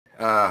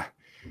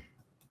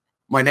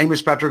My name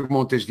is Patrick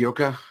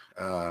MontesDeOca.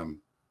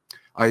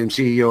 I am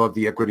CEO of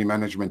the Equity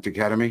Management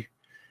Academy.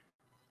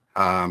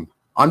 On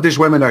this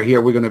webinar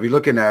here, we're going to be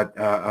looking at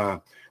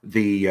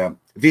the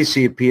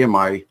VC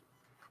PMI,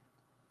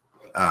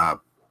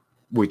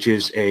 which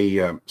is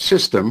a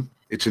system.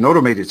 It's an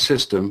automated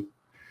system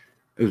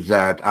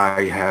that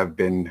I have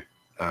been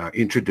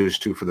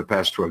introduced to for the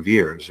past 12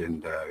 years,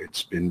 and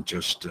it's been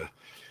just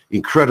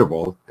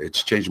incredible.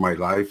 It's changed my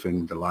life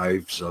and the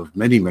lives of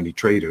many, many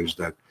traders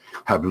that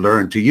have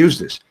learned to use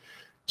this.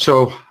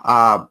 So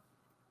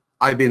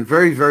I've been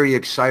very, very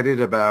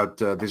excited about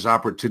this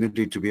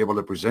opportunity to be able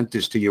to present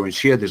this to you and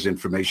share this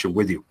information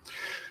with you.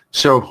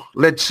 So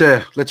let's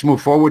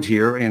move forward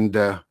here. And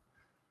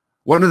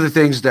one of the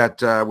things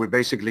that we're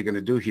basically going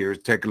to do here is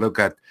take a look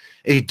at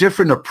a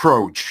different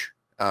approach,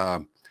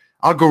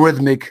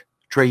 algorithmic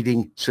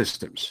trading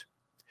systems.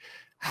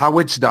 How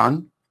it's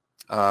done.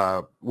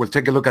 We'll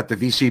take a look at the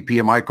VC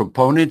PMI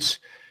components,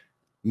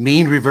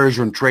 mean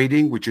reversion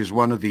trading, which is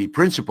one of the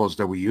principles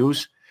that we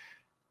use.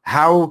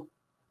 How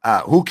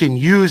who can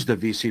use the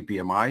VC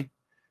PMI?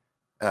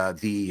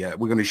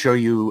 We're going to show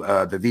you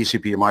the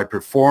VC PMI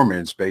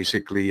performance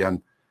basically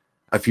on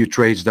a few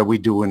trades that we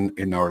do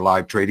in our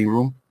live trading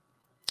room,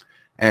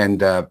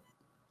 and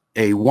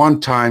a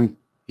one-time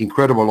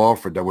incredible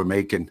offer that we're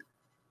making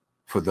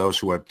for those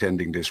who are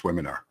attending this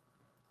webinar.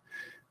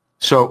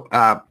 So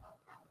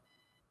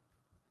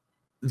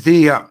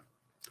the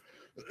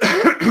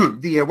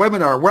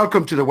webinar,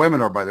 welcome to the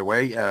webinar, by the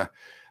way.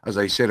 As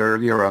I said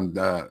earlier, I'm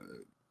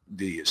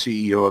the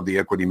CEO of the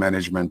Equity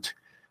Management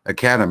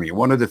Academy.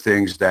 One of the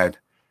things that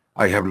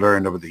I have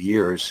learned over the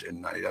years,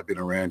 and I've been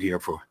around here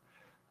for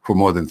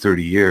more than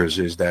 30 years,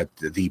 is that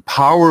the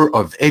power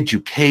of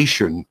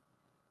education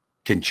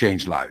can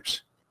change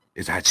lives.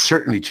 It has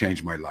certainly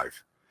changed my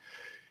life.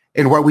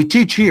 And what we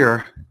teach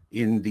here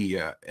in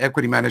the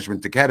Equity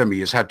Management Academy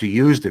is how to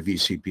use the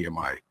VC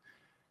PMI,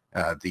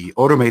 the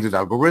automated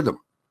algorithm.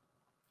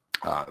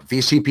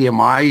 VC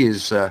PMI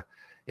is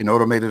an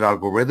automated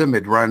algorithm.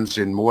 It runs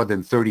in more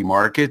than 30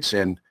 markets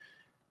and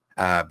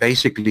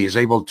basically is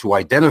able to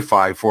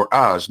identify for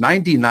us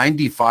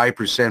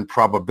 95%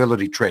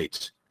 probability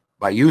trades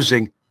by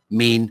using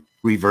mean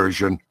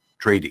reversion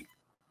trading.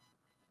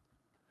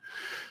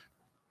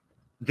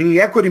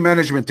 The Equity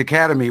Management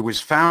Academy was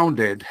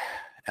founded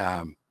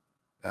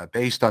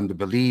based on the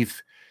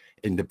belief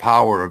in the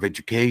power of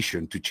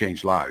education to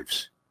change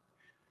lives.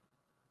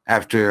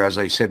 After, as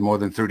I said, more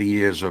than 30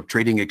 years of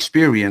trading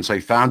experience, I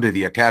founded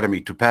the Academy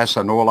to pass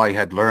on all I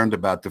had learned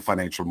about the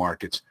financial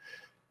markets,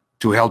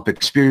 to help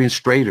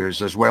experienced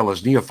traders as well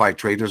as neophyte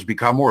traders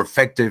become more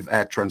effective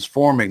at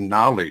transforming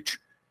knowledge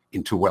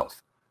into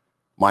wealth.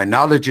 My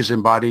knowledge is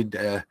embodied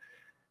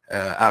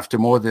after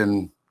more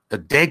than a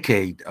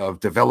decade of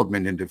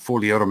development in the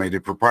fully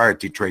automated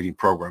proprietary trading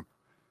program,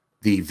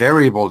 the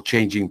variable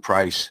changing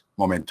price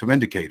momentum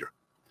indicator.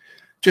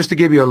 Just to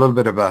give you a little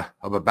bit of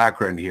a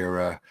background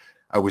here,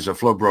 I was a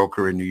flow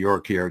broker in New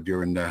York here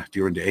during the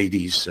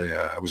 80s.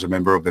 I was a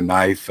member of the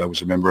KNIFE. I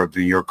was a member of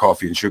the New York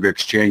Coffee and Sugar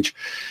Exchange.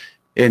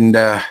 In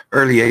the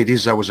early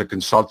 80s, I was a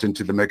consultant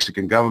to the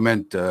Mexican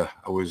government. I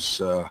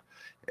was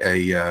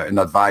an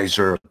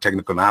advisor, a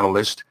technical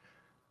analyst.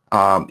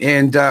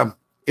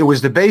 It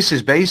was the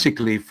basis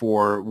basically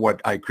for what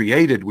I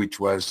created, which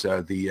was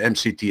the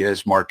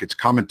MCTS Markets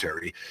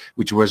Commentary,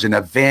 which was an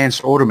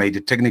advanced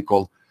automated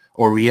technical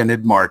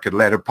oriented market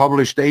letter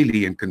published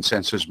daily in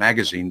Consensus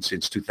magazine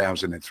since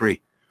 2003.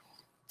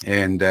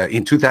 And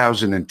in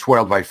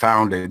 2012, I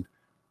founded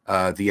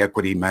the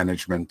Equity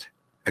Management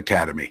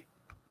Academy.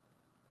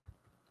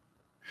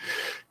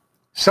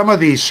 Some of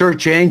the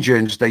search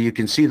engines that you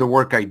can see the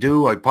work I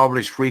do, I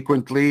publish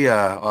frequently,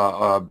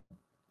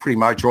 pretty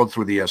much all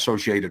through the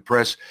Associated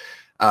Press.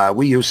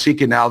 We use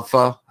Seeking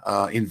Alpha,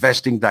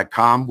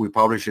 investing.com. We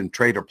publish in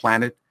Trader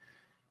Planet.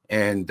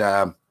 And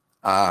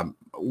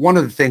one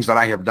of the things that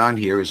I have done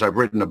here is I've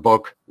written a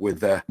book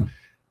with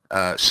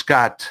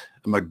Scott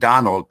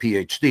McDonald,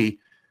 PhD,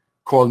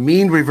 called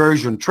Mean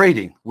Reversion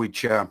Trading,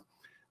 which I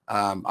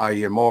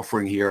am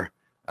offering here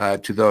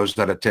to those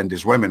that attend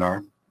this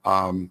webinar.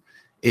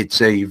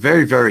 It's a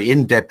very, very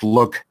in-depth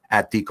look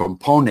at the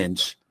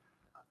components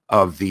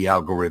of the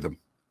algorithm.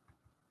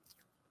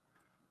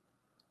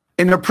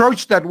 An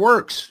approach that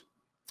works: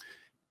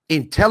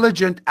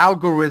 intelligent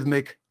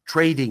algorithmic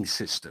trading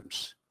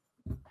systems.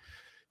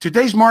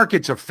 Today's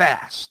markets are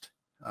fast.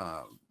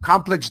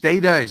 Complex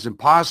data is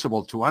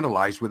impossible to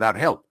analyze without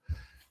help.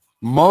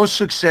 Most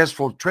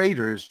successful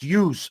traders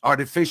use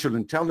artificial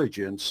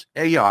intelligence,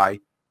 AI,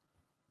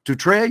 to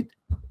trade.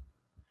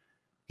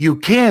 You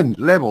can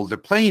level the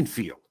playing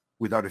field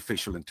with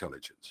artificial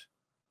intelligence.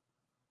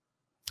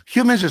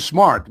 Humans are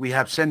smart. We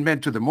have sent men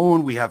to the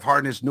moon. We have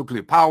harnessed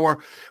nuclear power.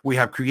 We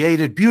have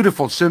created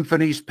beautiful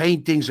symphonies,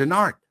 paintings, and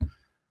art.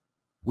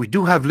 We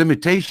do have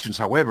limitations,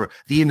 however.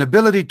 The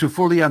inability to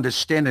fully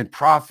understand and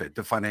profit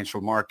the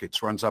financial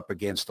markets runs up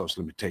against those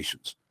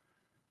limitations.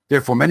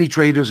 Therefore, many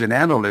traders and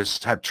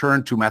analysts have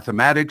turned to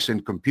mathematics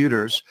and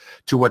computers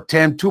to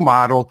attempt to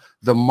model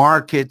the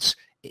markets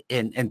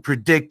and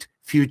predict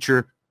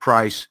future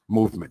price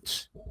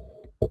movements.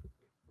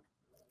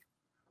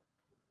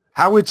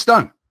 How it's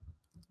done.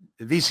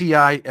 The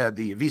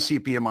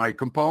VCPMI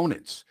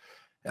components.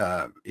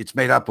 It's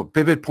made up of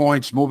pivot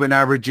points, moving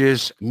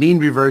averages, mean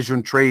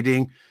reversion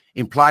trading,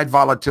 implied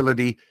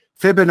volatility,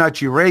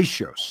 Fibonacci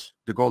ratios,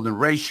 the golden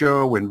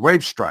ratio and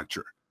wave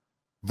structure,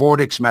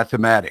 vortex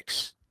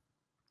mathematics.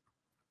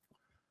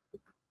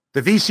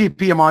 The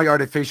VCPMI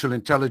artificial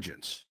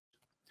intelligence.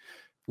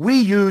 We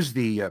use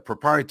the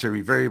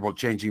proprietary variable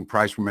changing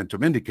price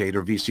momentum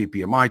indicator,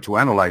 VCPMI, to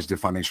analyze the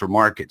financial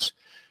markets.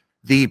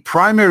 The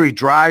primary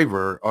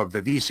driver of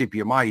the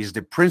VCPMI is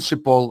the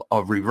principle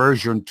of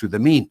reversion to the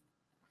mean.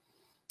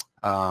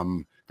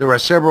 There are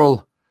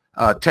several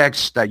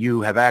texts that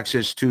you have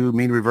access to,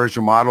 mean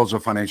reversion models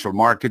of financial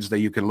markets that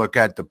you can look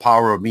at, the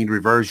power of mean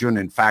reversion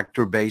and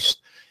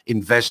factor-based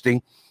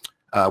investing,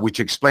 which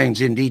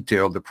explains in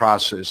detail the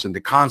process and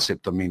the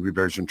concept of mean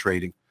reversion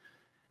trading.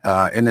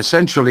 And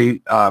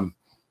essentially,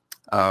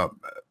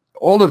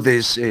 all of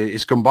this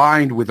is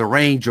combined with a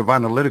range of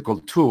analytical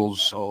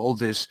tools, all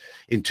this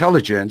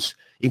intelligence,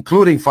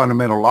 including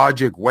fundamental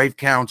logic, wave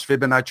counts,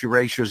 Fibonacci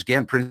ratios,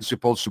 Gantt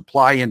principles,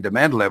 supply and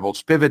demand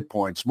levels, pivot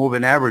points,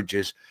 moving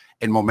averages,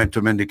 and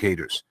momentum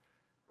indicators.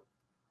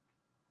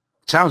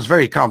 It sounds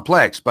very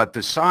complex, but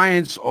the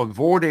science of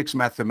vortex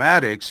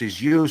mathematics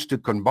is used to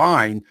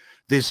combine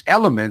these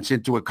elements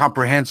into a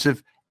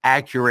comprehensive,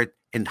 accurate,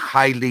 and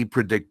highly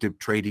predictive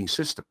trading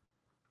system.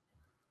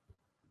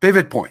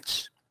 Pivot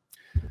points.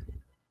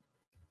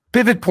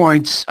 Pivot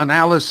points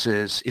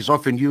analysis is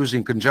often used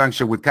in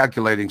conjunction with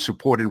calculating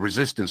support and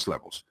resistance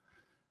levels,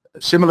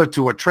 similar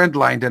to a trend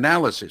line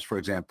analysis, for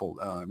example.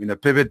 In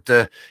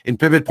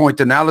pivot point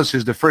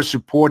analysis, the first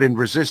support and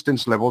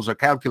resistance levels are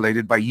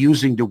calculated by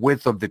using the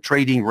width of the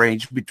trading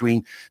range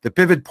between the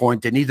pivot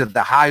point and either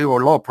the high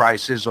or low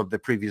prices of the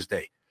previous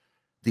day.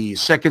 The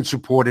second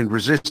support and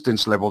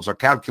resistance levels are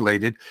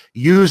calculated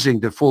using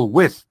the full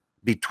width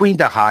between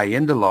the high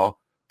and the low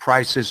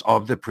prices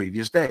of the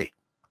previous day.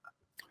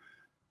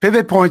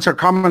 Pivot points are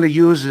commonly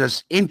used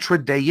as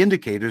intraday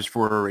indicators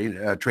for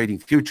trading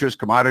futures,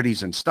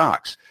 commodities, and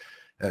stocks.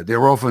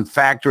 They're often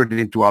factored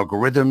into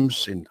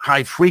algorithms in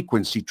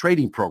high-frequency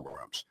trading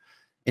programs.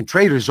 And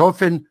traders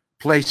often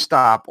place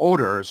stop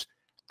orders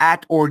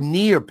at or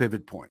near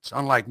pivot points.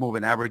 Unlike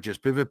moving averages,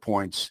 pivot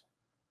points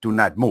do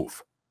not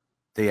move.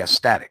 They are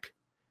static.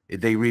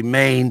 They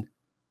remain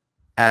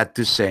at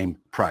the same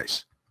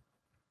price.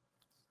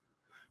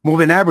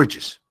 Moving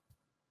averages.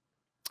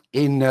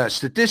 In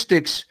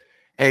statistics,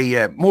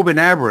 a moving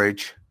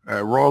average,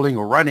 rolling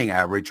or running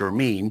average or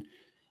mean,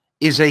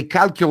 is a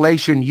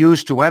calculation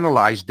used to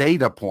analyze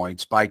data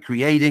points by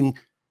creating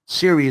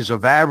series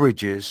of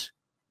averages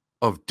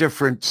of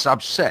different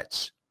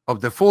subsets of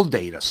the full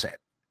data set.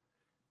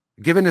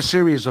 Given a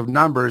series of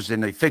numbers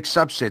in a fixed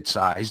subset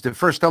size, the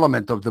first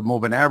element of the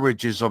moving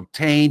average is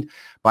obtained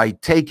by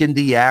taking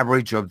the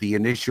average of the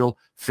initial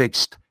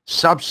fixed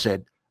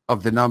subset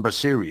of the number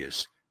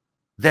series.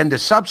 Then the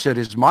subset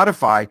is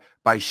modified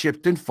by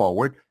shifting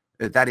forward,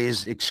 that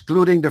is,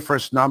 excluding the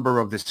first number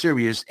of the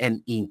series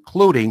and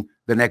including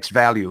the next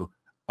value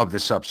of the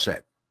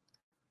subset.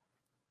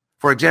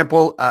 For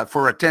example,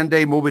 for a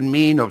 10-day moving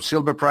mean of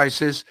silver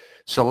prices,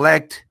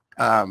 select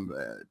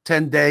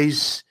 10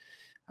 days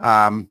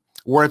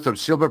worth of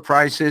silver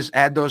prices,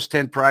 add those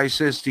 10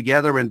 prices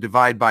together and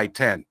divide by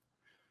 10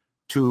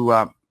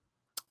 to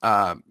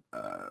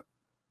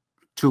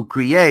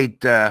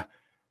create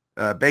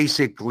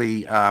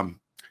basically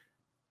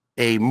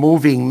a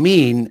moving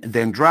mean,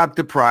 then drop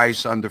the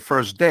price on the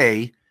first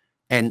day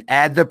and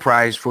add the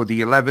price for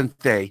the 11th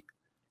day,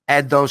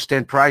 add those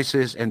 10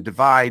 prices and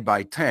divide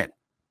by 10.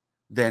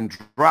 Then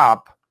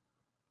drop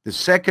the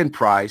second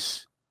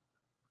price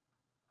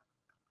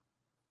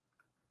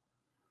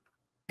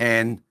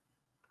and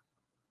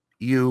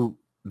you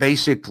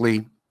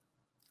basically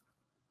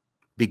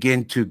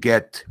begin to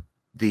get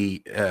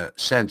the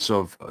sense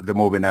of the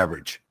moving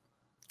average.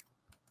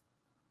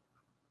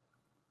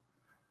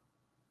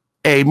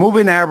 A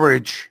moving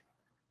average,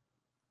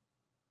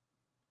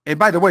 and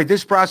by the way,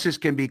 this process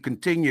can be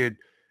continued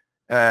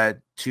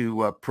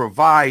to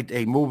provide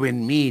a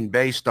moving mean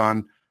based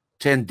on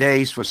 10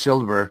 days for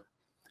silver.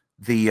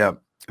 The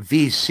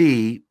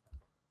VC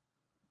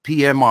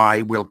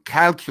PMI will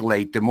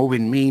calculate the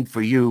moving mean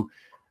for you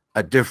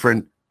at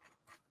different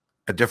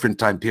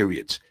time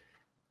periods.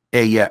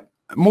 A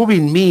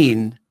moving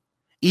mean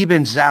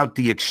evens out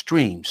the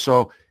extremes.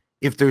 So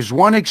if there's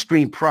one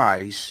extreme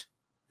price,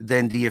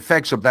 then the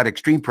effects of that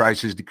extreme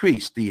price is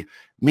decreased. The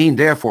mean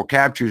therefore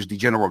captures the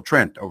general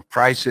trend of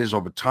prices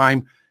over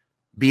time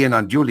being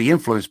unduly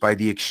influenced by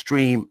the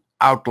extreme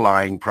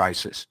outlying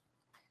prices.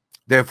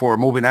 Therefore,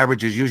 moving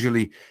average is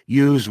usually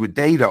used with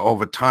data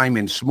over time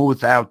and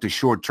smooth out the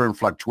short-term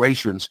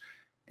fluctuations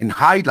and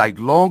highlight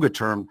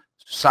longer-term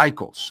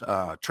cycles,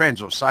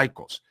 trends or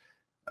cycles.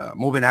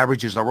 Moving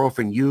averages are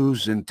often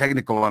used in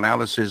technical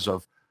analysis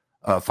of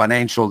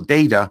financial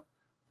data,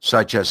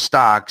 such as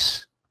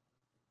stocks,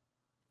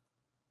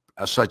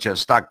 such as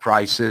stock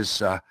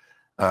prices,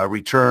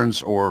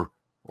 returns or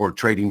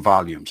trading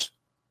volumes.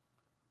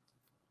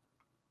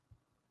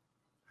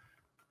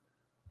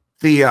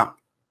 The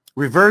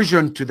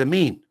reversion to the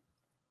mean.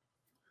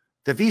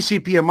 The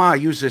VCPMI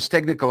uses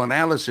technical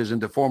analysis in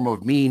the form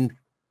of mean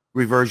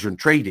reversion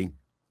trading,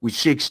 which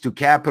seeks to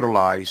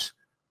capitalize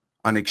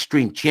on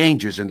extreme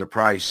changes in the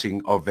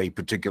pricing of a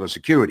particular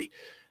security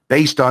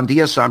based on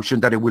the assumption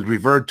that it will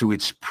revert to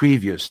its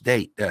previous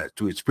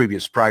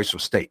price or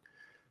state.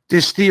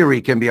 This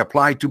theory can be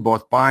applied to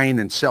both buying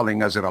and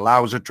selling, as it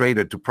allows a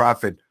trader to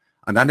profit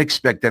on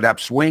unexpected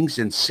upswings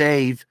and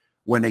save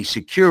when a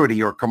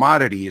security or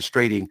commodity is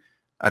trading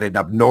at an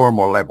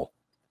abnormal level.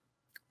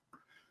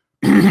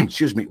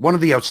 Excuse me. One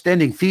of the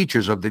outstanding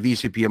features of the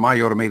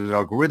VCPMI automated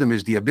algorithm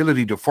is the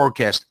ability to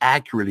forecast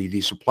accurately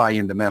the supply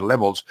and demand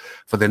levels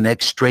for the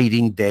next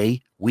trading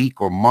day,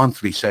 week, or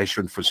monthly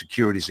session for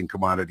securities and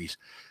commodities.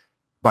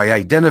 By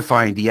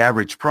identifying the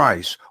average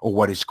price, or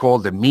what is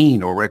called the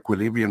mean or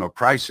equilibrium of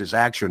prices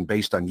action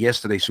based on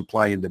yesterday's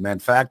supply and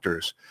demand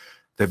factors,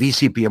 the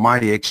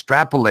VCPMI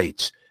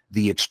extrapolates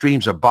the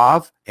extremes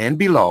above and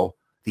below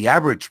the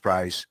average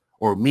price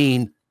or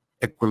mean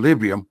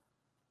equilibrium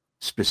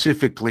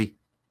specifically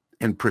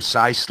and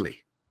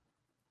precisely.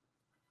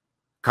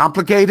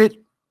 Complicated?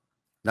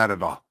 Not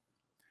at all.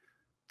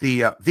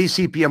 The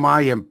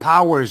VCPMI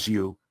empowers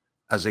you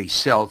as a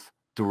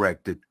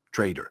self-directed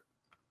trader.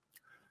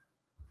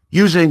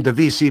 Using the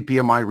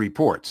VCPMI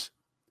reports.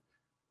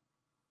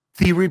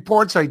 The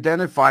reports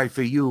identify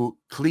for you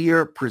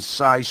clear,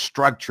 precise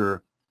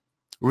structure,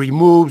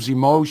 removes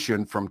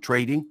emotion from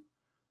trading,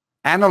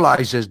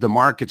 analyzes the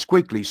markets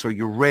quickly so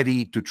you're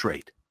ready to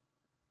trade.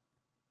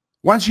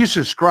 Once you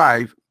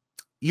subscribe,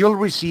 you'll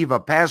receive a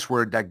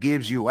password that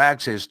gives you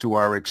access to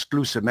our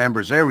exclusive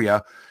members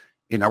area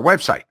in our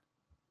website.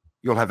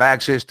 You'll have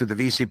access to the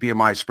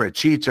VCPMI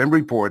spreadsheets and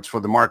reports for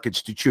the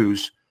markets to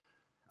choose,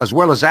 as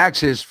well as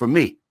access from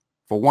me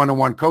for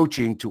one-on-one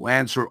coaching to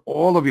answer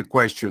all of your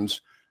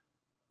questions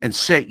and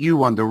set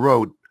you on the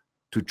road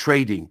to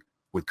trading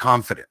with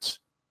confidence.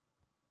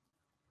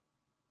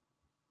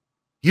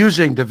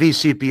 Using the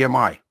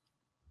VCPMI.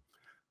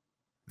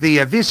 The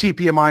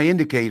VCPMI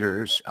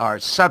indicators are a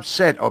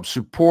subset of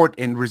support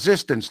and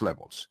resistance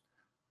levels.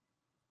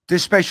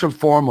 This special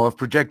form of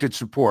projected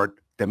support,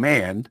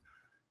 demand,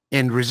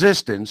 and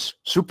resistance,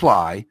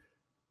 supply,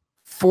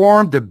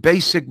 form the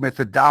basic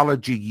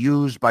methodology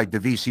used by the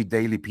VC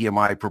Daily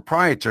PMI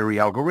proprietary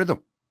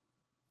algorithm.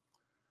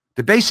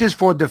 The basis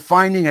for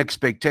defining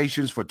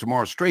expectations for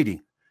tomorrow's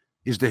trading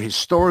is the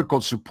historical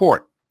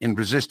support and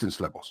resistance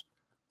levels.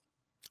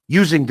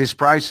 Using these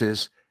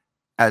prices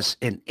as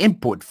an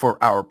input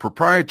for our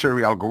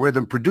proprietary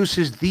algorithm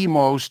produces the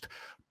most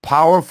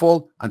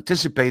powerful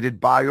anticipated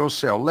buy or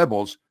sell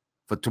levels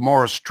for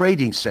tomorrow's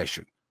trading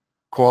session,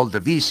 called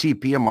the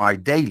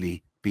VCPMI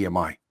Daily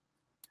PMI.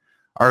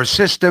 Our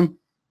system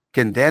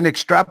can then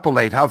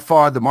extrapolate how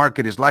far the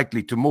market is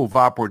likely to move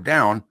up or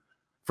down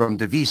from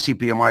the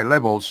VCPMI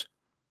levels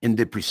in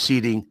the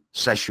preceding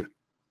session.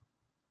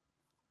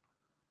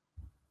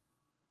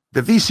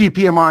 The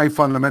VCPMI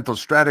fundamental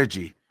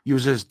strategy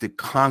uses the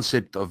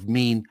concept of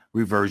mean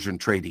reversion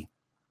trading.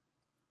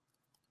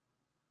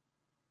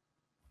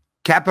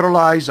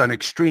 Capitalize on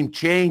extreme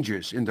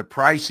changes in the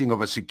pricing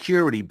of a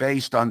security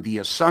based on the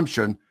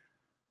assumption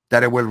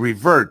that it will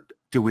revert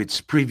to its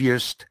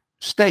previous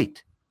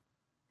state.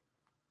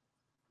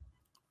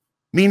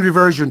 Mean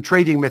reversion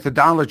trading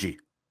methodology,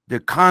 the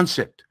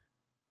concept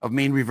of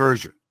mean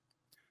reversion.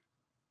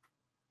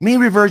 Mean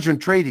reversion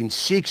trading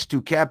seeks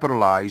to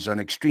capitalize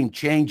on extreme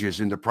changes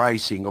in the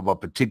pricing of a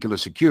particular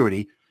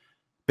security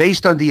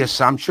based on the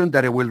assumption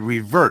that it will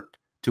revert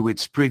to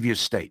its previous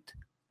state.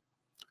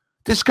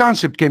 This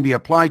concept can be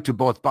applied to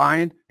both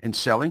buying and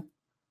selling,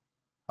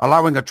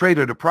 allowing a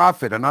trader to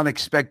profit on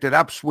unexpected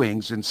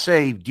upswings and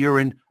save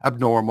during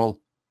abnormal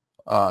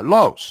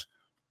lows.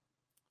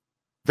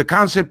 The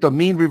concept of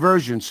mean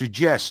reversion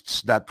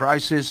suggests that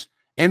prices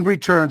and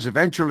returns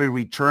eventually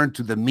return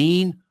to the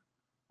mean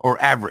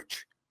or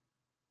average.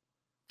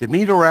 The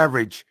mean or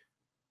average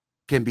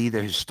can be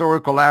the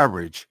historical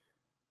average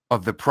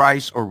of the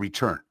price or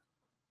return,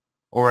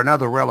 or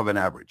another relevant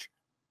average,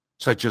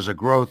 such as a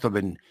growth of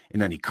in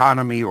an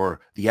economy or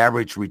the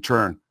average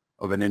return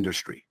of an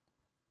industry.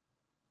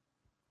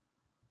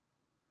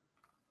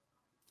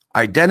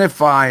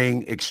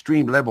 Identifying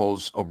extreme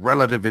levels of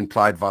relative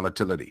implied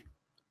volatility.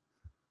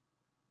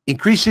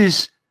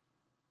 Increases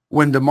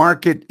when the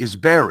market is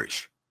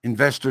bearish.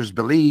 Investors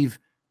believe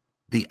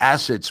the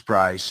asset's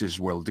prices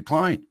will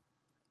decline.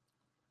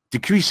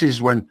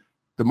 Decreases when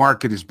the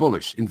market is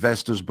bullish.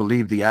 Investors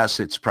believe the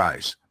asset's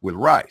price will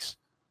rise.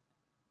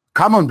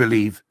 Common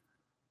belief,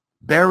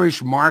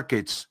 bearish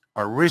markets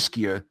are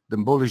riskier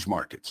than bullish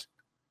markets.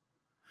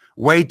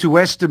 Way to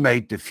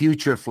estimate the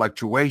future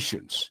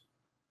fluctuations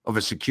of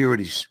a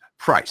security's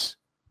price.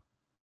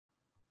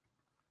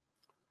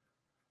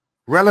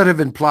 Relative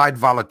implied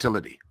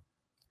volatility.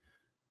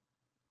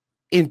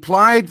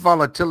 Implied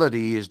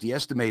volatility is the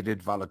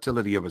estimated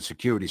volatility of a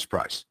security's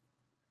price.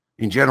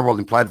 In general,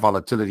 implied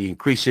volatility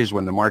increases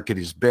when the market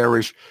is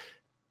bearish,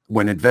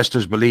 when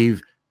investors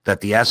believe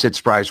that the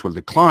asset's price will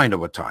decline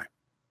over time,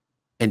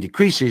 and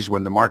decreases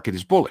when the market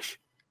is bullish,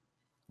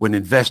 when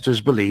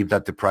investors believe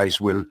that the price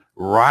will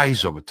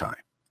rise over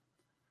time.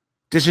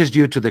 This is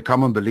due to the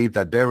common belief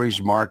that bearish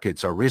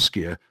markets are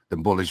riskier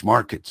than bullish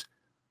markets.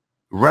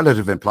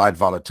 Relative implied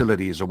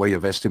volatility is a way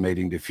of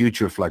estimating the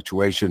future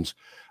fluctuations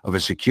of a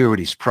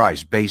security's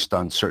price based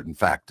on certain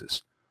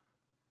factors.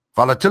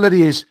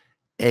 Volatility is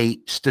a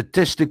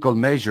statistical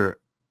measure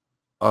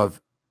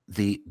of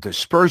the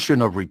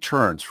dispersion of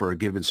returns for a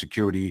given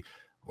security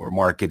or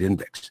market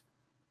index.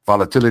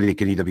 Volatility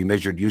can either be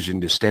measured using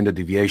the standard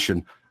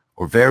deviation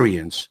or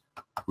variance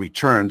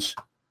returns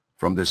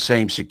from the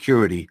same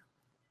security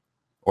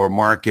or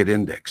market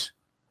index.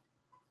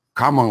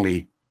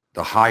 Commonly,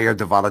 the higher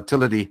the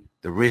volatility,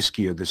 the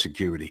riskier the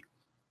security.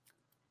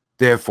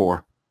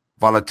 Therefore,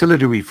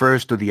 volatility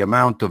refers to the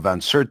amount of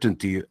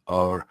uncertainty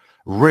or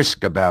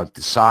risk about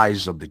the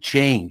size of the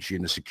change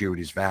in the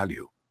security's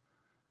value.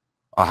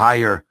 A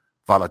higher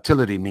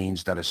volatility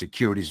means that a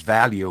security's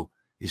value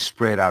is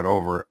spread out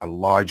over a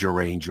larger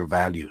range of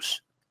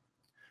values.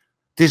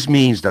 This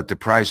means that the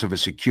price of a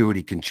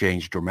security can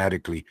change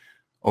dramatically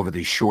over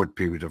the short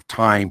period of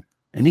time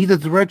in either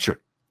direction.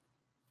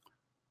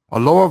 A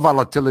lower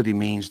volatility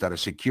means that a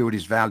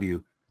security's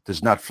value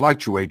does not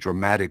fluctuate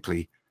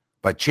dramatically,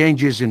 but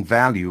changes in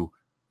value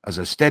at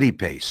a steady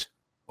pace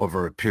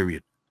over a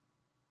period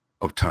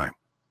of time.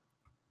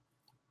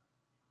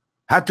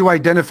 How to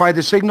identify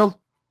the signal?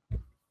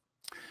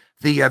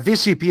 The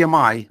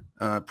VCPMI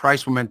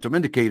price momentum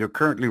indicator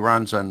currently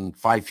runs on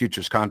 5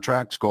 futures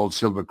contracts: gold,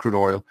 silver, crude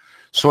oil,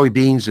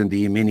 soybeans, and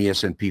the mini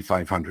S&P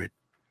 500.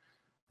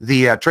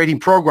 The trading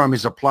program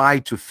is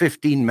applied to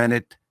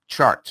 15-minute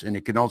charts, and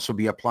it can also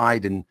be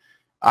applied in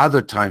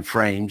other time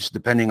frames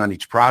depending on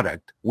each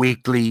product,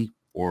 weekly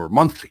or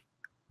monthly.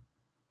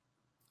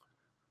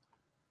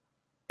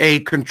 A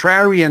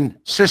contrarian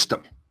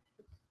system.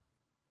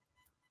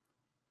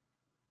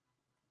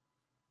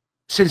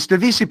 Since the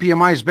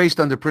VCPMI is based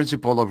on the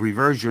principle of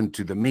reversion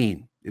to the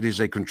mean, it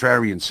is a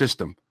contrarian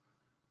system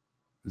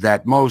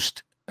that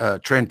most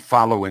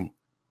trend-following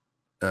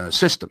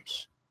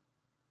systems.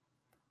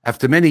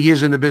 After many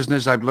years in the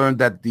business, I've learned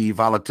that the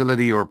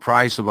volatility or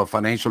price of a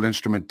financial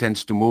instrument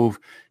tends to move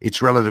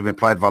its relative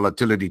implied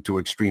volatility to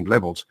extreme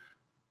levels.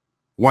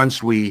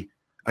 Once we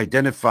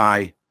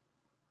identify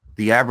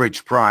the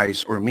average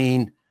price or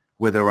mean,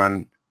 whether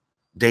on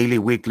daily,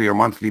 weekly, or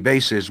monthly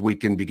basis, we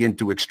can begin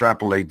to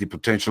extrapolate the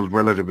potential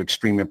relative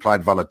extreme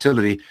implied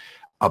volatility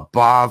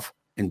above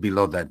and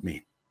below that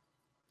mean.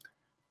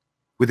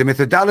 With the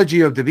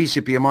methodology of the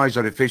VCPMI's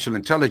artificial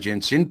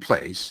intelligence in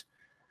place,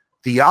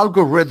 the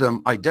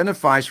algorithm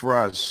identifies for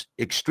us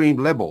extreme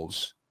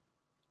levels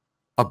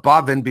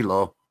above and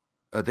below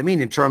the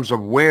mean in terms of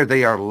where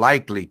they are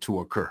likely to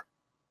occur.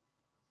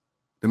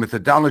 The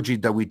methodology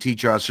that we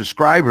teach our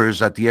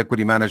subscribers at the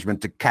Equity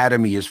Management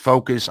Academy is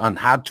focused on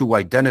how to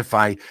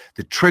identify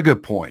the trigger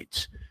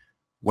points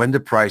when the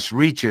price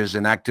reaches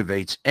and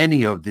activates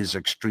any of these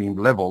extreme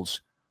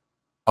levels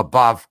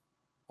above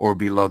or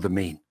below the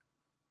mean.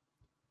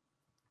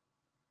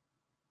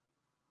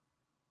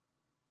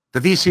 The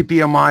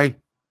VCPMI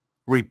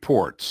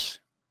reports.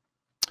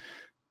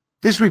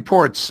 These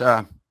reports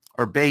are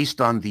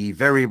based on the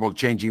variable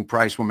changing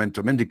price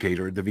momentum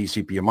indicator, the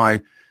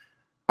VCPMI,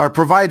 are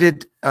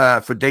provided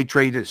for day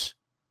traders,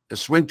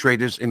 swing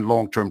traders, and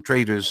long-term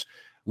traders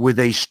with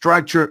a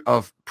structure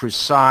of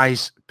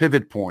precise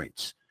pivot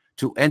points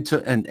to enter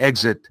and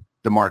exit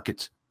the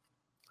markets,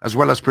 as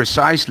well as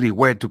precisely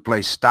where to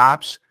place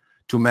stops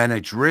to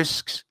manage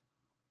risks.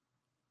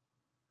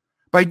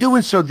 By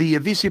doing so, the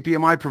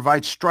VCPMI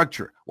provides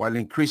structure while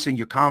increasing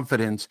your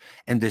confidence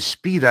and the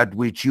speed at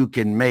which you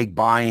can make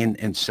buying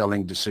and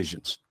selling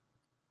decisions.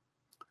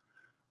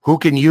 Who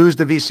can use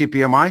the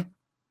VCPMI?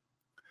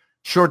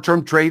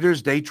 Short-term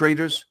traders, day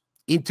traders,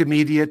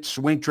 intermediate,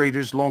 swing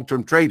traders,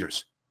 long-term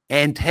traders,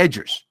 and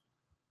hedgers.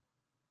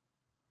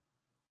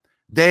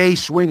 Day,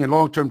 swing, and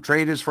long-term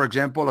traders, for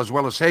example, as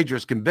well as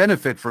hedgers, can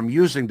benefit from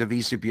using the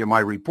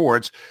VCPMI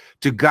reports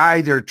to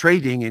guide their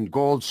trading in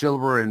gold,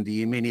 silver, and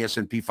the mini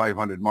S&P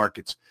 500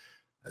 markets.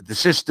 The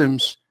system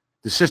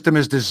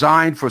is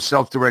designed for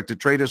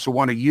self-directed traders who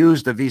want to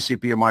use the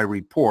VCPMI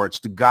reports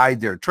to guide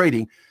their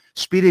trading,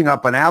 speeding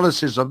up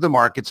analysis of the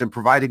markets and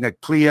providing a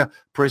clear,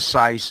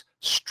 precise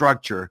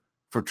structure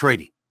for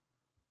trading.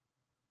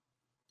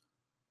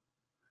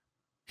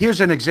 Here's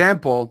an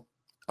example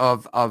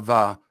of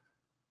a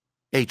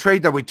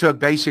trade that we took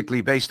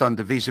basically based on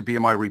the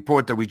VCPMI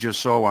report that we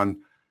just saw on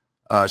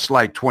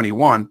slide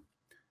 21,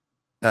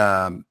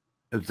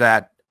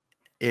 that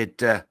it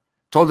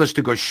told us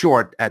to go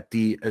short at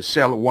the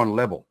sell 1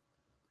 level.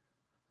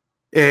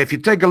 If you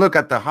take a look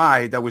at the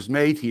high that was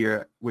made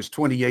here was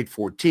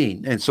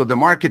 28.14. And so the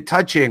market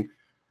touching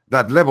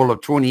that level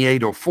of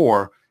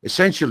 28.04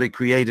 essentially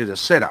created a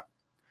setup.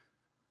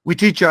 We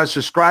teach our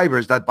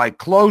subscribers that by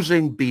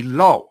closing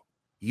below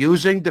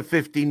using the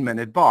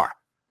 15-minute bar,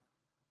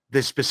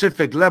 the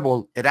specific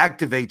level, it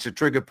activates a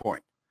trigger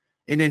point.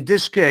 And in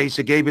this case,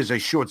 it gave us a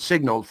short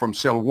signal from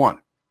cell 1.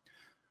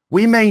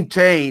 We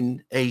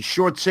maintain a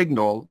short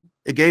signal.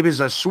 It gave us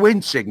a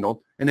swing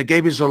signal, and it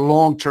gave us a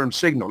long-term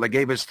signal. It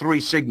gave us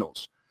 3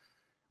 signals.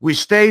 We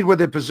stayed with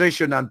the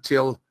position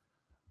until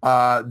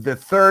the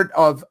 3rd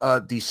of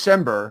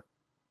December,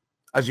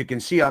 as you can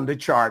see on the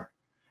chart,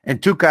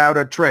 and took out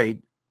a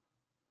trade,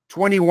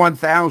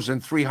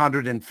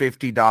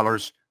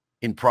 $21,350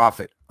 in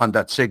profit on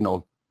that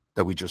signal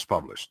that we just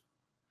published.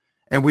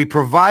 And we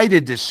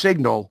provided this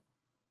signal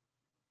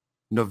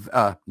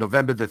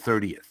November the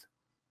 30th.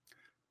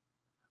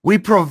 We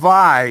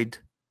provide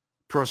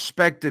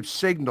prospective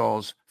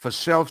signals for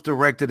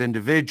self-directed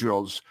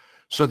individuals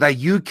so that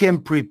you can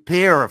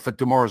prepare for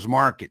tomorrow's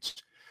markets.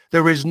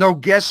 There is no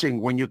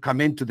guessing when you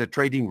come into the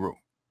trading room.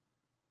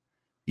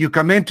 You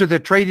come into the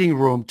trading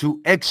room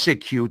to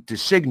execute the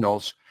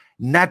signals,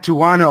 not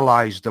to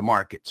analyze the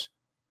markets.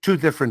 2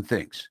 different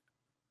things.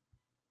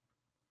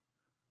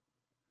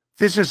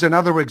 This is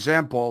another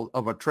example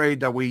of a trade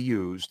that we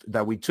used,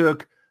 that we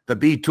took the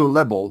B2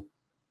 level.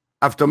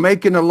 After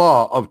making a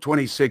law of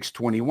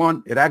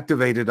 2621, it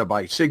activated a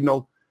buy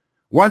signal.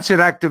 Once it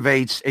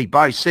activates a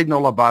buy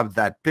signal above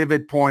that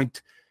pivot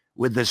point,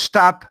 with the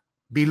stop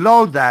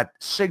below that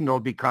signal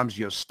becomes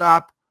your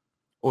stop,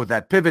 or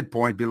that pivot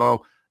point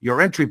below your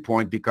entry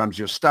point becomes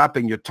your stop,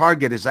 and your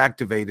target is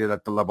activated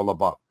at the level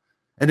above.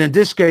 And in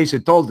this case,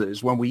 it told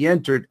us when we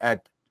entered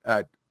at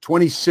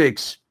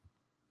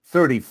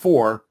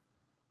 2634,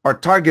 our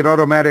target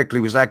automatically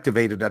was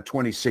activated at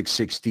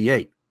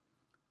 2668.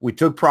 We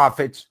took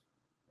profits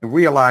and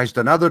realized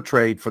another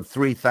trade for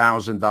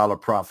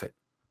 $3,000 profit.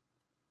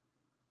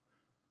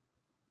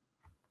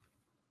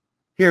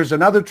 Here's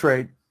another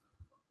trade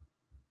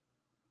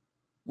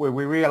where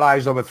we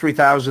realized over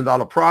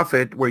 $3,000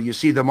 profit, where you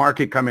see the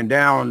market coming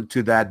down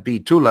to that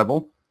B2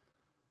 level,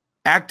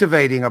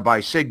 activating a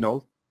buy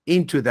signal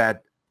into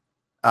that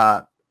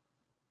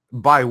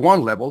buy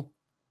 1 level,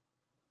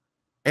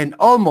 and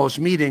almost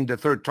meeting the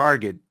 3rd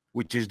target,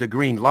 which is the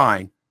green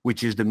line,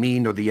 which is the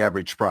mean or the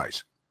average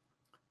price.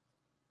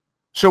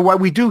 So what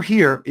we do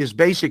here is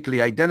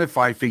basically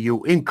identify for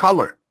you in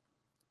color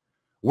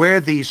where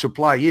the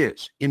supply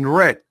is, in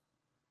red.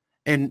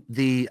 And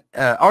the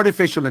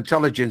artificial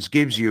intelligence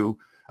gives you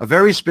a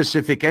very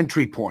specific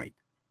entry point.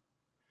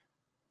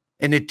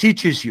 And it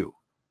teaches you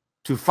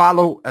to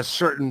follow a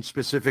certain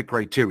specific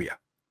criteria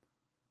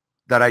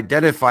that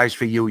identifies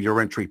for you your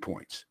entry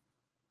points.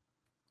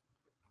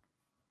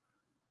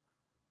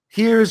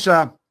 Here's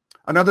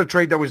another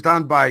trade that was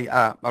done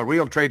by a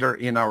real trader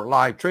in our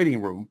live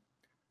trading room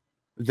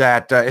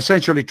that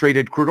essentially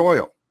traded crude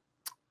oil.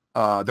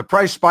 The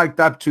price spiked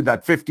up to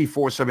that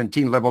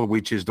 54.17 level,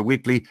 which is the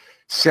weekly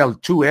sell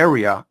 2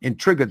 area, and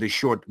triggered the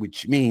short,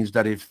 which means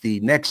that if the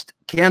next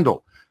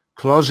candle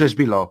closes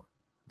below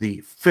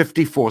the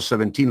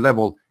 54.17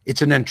 level,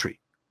 it's an entry.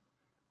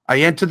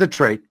 I enter the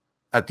trade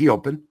at the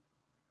open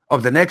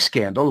of the next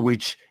candle,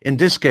 which in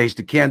this case,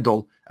 the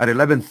candle at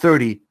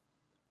 11:30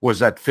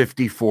 was at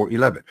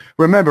 54.11.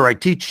 Remember, I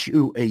teach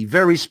you a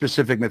very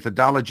specific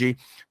methodology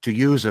to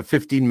use a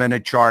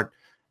 15-minute chart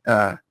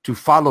to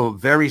follow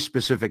very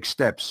specific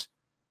steps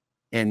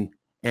and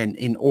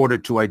in order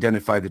to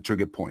identify the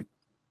trigger point.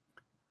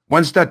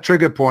 Once that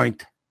trigger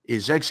point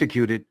is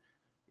executed,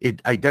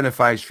 it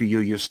identifies for you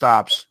your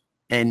stops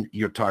and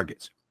your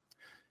targets.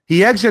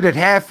 He exited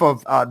half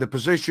of the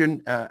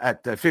position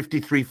at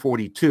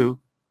 53.42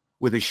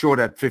 with a short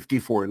at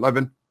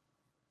 54.11.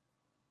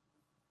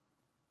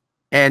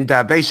 And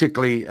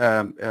basically,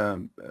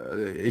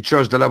 it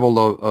shows the level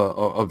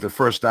of the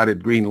first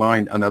dotted green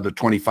line, another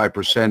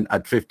 25%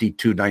 at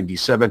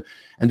 52.97.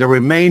 And the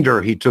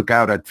remainder he took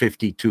out at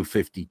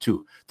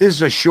 52.52. This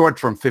is a short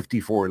from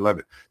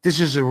 54.11.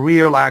 This is a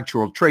real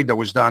actual trade that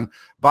was done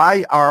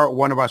by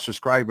one of our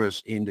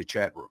subscribers in the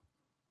chat room.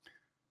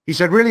 He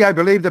said, really, I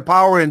believe the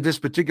power in this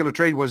particular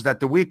trade was that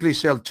the weekly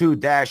sell 2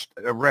 dashed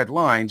red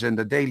lines and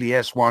the daily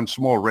S1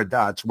 small red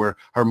dots were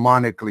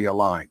harmonically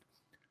aligned.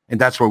 And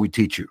that's what we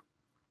teach you.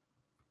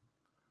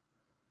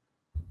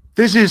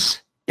 This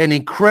is an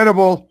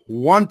incredible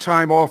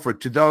one-time offer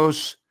to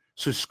those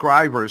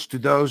subscribers, to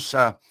those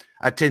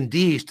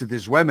attendees to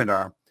this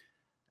webinar.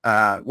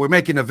 We're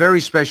making a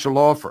very special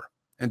offer,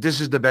 and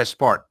this is the best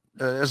part.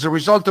 As a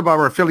result of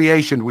our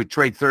affiliation with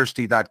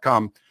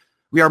TradeThirsty.com,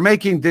 we are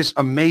making this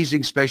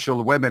amazing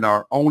special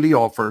webinar only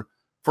offer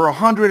for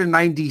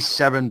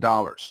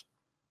 $197.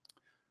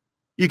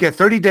 You get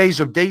 30 days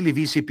of daily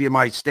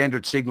VCPMI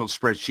standard signal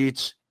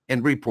spreadsheets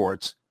and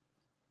reports,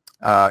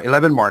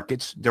 11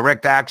 markets,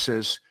 direct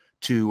access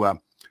to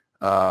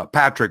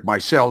Patrick,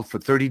 myself, for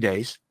 30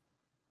 days.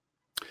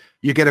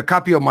 You get a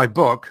copy of my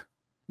book,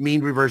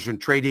 Mean Reversion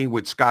Trading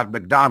with Scott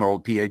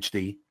McDonald,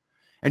 PhD.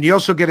 And you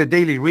also get a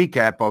daily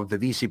recap of the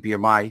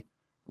VCPMI,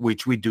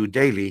 which we do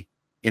daily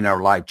in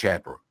our live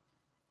chat room.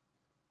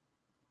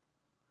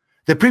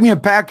 The premium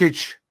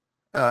package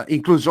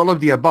includes all of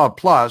the above,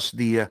 plus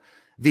the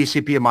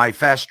VCPMI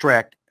Fast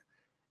Track.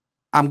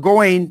 I'm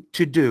going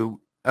to do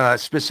a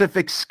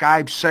specific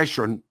Skype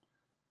session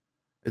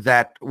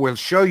that will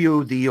show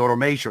you the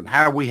automation,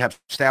 how we have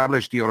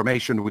established the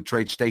automation with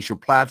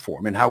TradeStation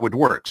platform and how it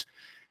works.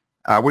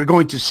 We're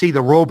going to see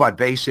the robot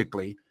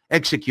basically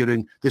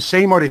executing the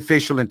same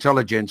artificial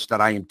intelligence that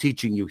I am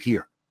teaching you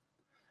here.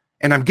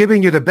 And I'm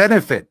giving you the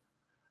benefit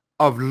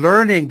of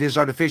learning this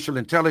artificial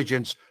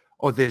intelligence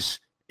or this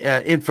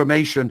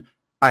information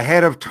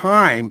ahead of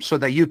time so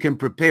that you can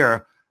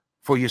prepare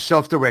for your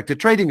self-directed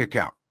trading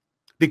account.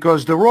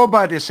 Because the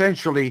robot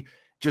essentially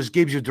just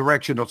gives you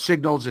directional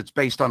signals. It's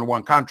based on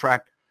one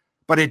contract,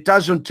 but it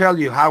doesn't tell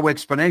you how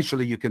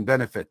exponentially you can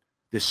benefit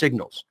the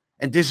signals.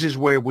 And this is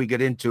where we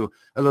get into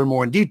a little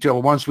more in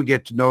detail once we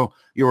get to know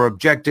your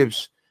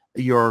objectives,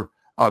 your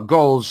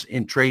goals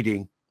in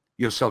trading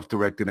your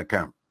self-directed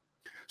account.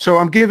 So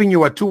I'm giving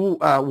you a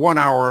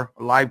 1-hour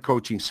live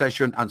coaching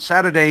session on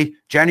Saturday,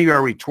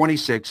 January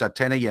 26th at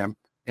 10 a.m.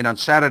 and on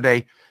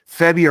Saturday,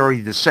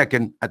 February the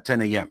 2nd at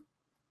 10 a.m.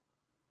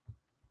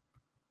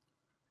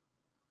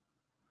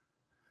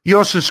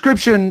 Your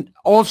subscription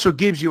also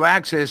gives you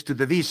access to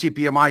the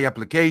VCPMI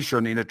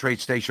application in the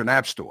TradeStation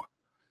App Store.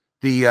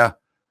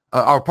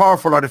 Our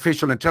powerful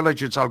artificial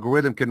intelligence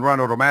algorithm can run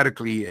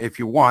automatically if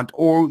you want,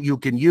 or you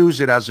can use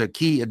it as a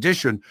key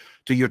addition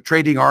to your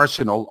trading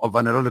arsenal of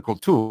analytical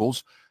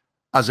tools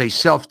as a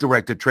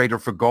self-directed trader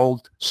for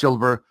gold,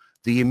 silver,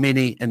 the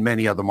E-mini, and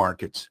many other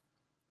markets.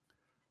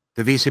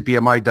 The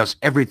VCPMI does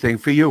everything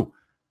for you.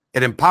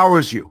 It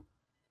empowers you,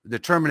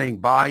 determining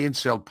buy and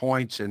sell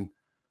points and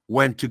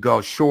when to go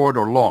short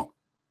or long.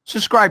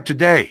 Subscribe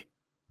today.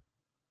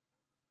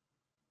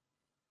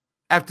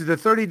 After the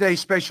 30-day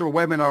special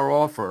webinar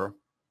offer,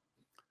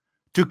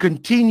 to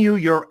continue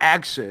your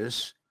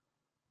access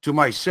to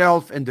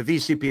myself and the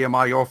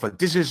VCPMI offer,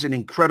 this is an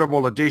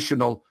incredible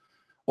additional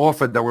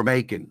offer that we're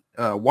making.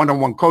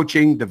 One-on-one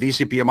coaching, the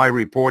VCPMI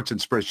reports and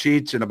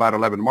spreadsheets in about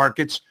 11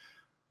 markets,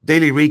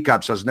 daily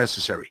recaps as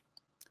necessary.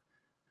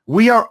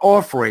 We are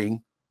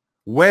offering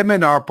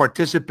webinar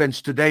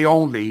participants today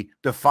only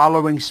the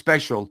following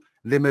special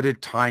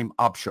limited time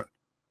option: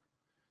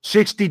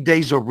 60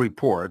 days of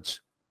reports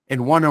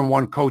and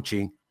one-on-one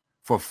coaching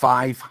for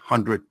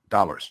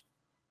 $500.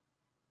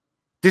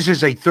 This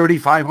is a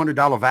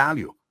 $3,500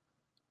 value.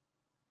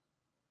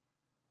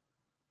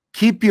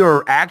 Keep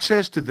your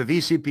access to the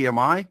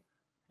VCPMI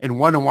and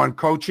one-on-one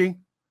coaching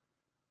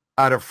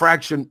at a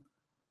fraction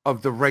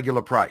of the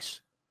regular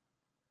price.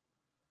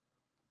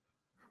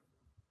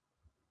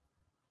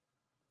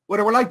 What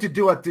I would like to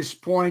do at this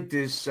point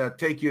is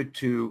take you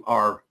to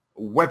our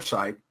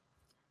website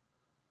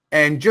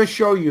and just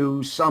show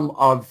you some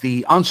of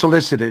the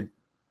unsolicited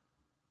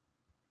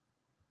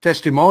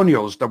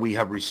testimonials that we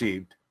have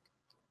received.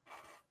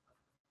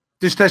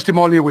 This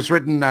testimonial was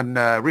written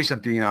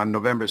recently on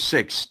November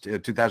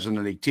 6th,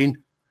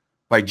 2018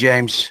 by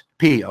James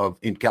P.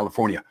 in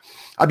California.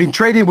 I've been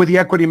trading with the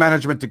Equity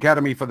Management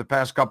Academy for the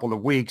past couple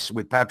of weeks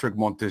with Patrick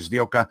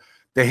MontesDeOca,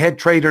 the head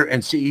trader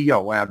and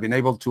CEO. I've been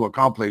able to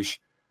accomplish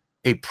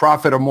a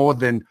profit of more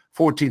than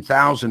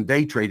 14,000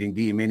 day trading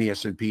the mini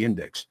S&P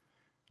index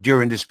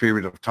during this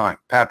period of time.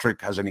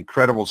 Patrick has an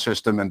incredible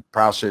system and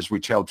process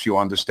which helps you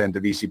understand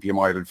the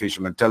VCPMI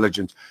artificial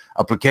intelligence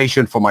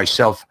application for my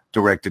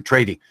self-directed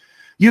trading.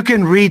 You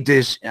can read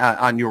this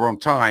on your own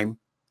time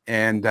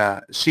and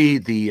see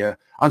the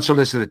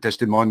unsolicited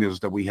testimonials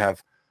that we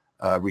have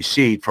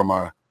received from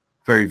our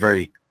very,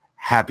 very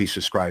happy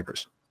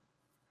subscribers.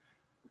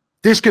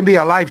 This can be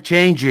a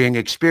life-changing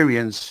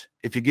experience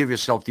if you give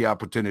yourself the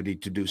opportunity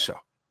to do so.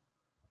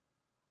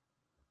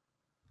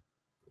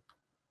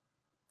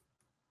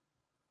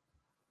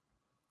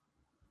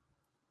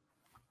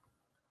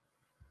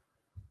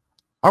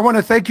 I want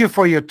to thank you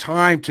for your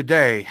time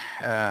today,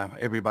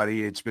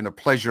 everybody. It's been a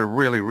pleasure,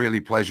 really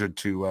pleasure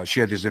to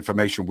share this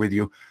information with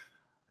you.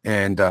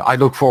 And I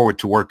look forward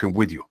to working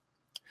with you.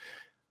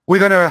 We're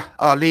going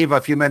to leave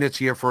a few minutes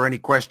here for any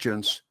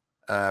questions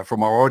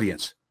from our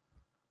audience.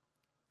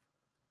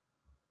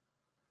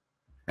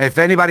 If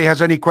anybody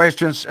has any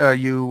questions,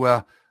 you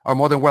are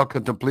more than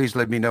welcome to please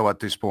let me know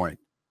at this point.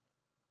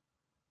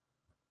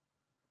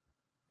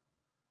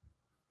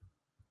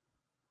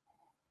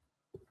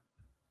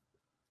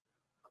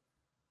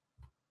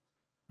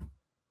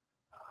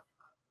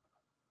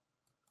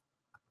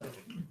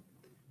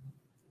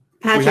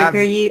 Patrick,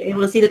 are you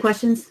able to see the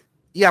questions?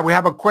 Yeah, we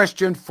have a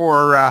question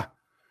for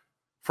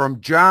from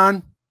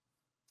John.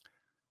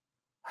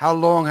 How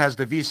long has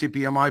the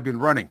VCPMI been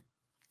running?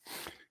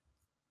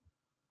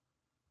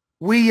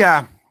 We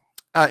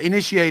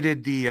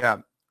initiated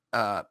the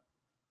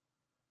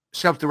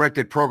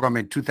self-directed program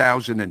in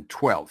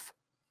 2012,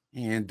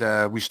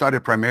 and we started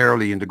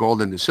primarily in the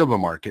gold and the silver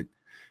market,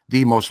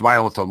 the most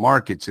volatile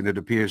markets, and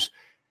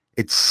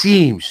it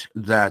seems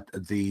that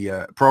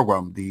the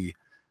program, the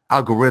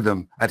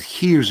algorithm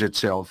adheres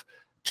itself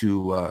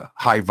to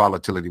high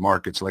volatility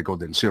markets like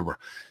gold and silver.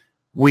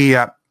 We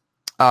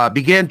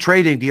began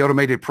trading the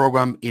automated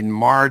program in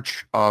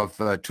March of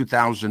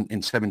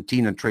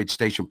 2017 on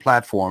TradeStation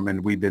platform,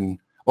 and we've been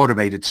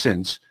automated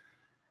since.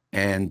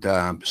 And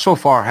so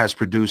far has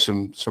produced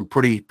some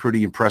pretty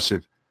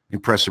impressive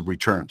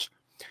returns.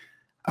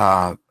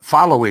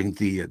 following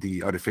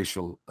the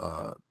artificial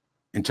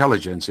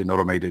intelligence in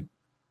automated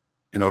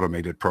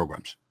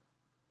programs.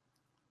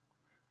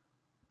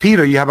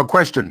 Peter, you have a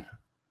question.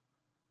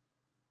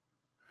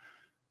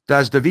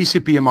 Does the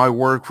VCPMI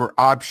work for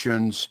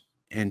options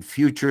and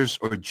futures,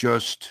 or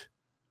just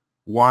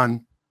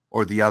one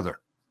or the other?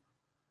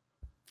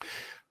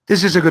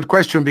 This is a good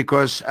question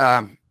because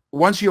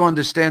once you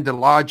understand the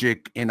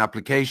logic and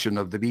application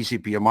of the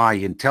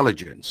VCPMI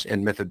intelligence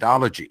and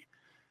methodology,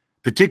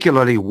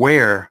 particularly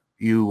where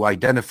you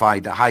identify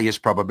the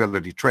highest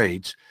probability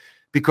trades,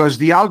 because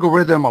the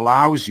algorithm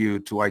allows you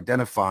to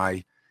identify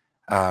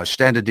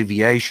standard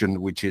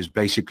deviation, which is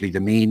basically the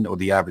mean or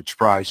the average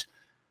price,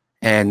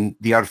 and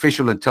the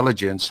artificial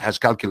intelligence has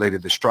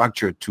calculated the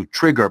structure to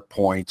trigger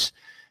points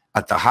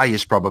at the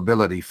highest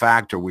probability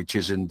factor, which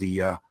is in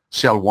the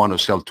cell 1 or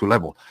cell 2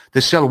 level.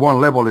 The cell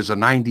 1 level is a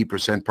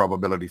 90%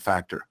 probability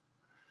factor.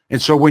 And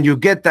so when you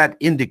get that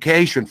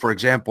indication, for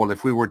example,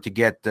 if we were to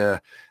get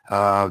the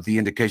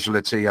indication,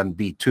 let's say on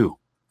B2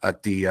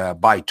 at the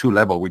buy 2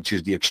 level, which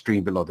is the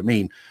extreme below the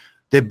mean,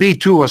 the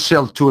B2 or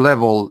cell 2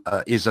 level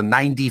is a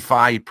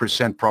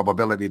 95%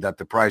 probability that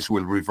the price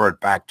will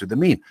revert back to the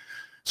mean.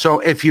 So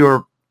if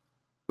you're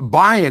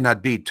buying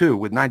at B2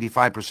 with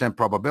 95%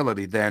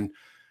 probability, then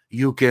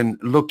you can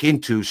look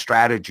into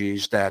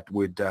strategies that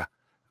would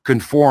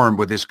conform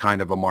with this kind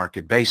of a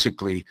market.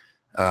 Basically,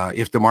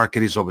 if the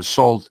market is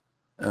oversold,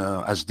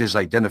 as this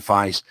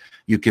identifies,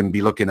 you can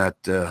be looking at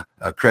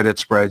credit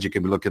spreads, you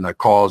can be looking at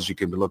calls, you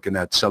can be looking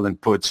at selling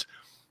puts,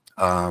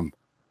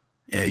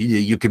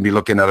 you can be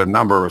looking at a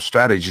number of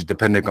strategies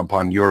depending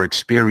upon your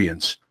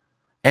experience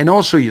and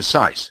also your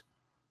size.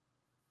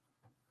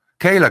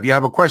 Caleb, you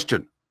have a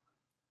question.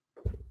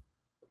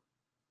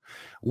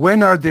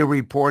 When are the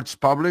reports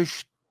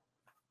published?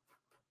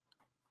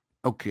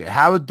 Okay,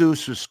 how do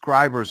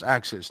subscribers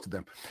access to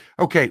them?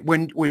 Okay,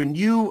 when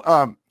you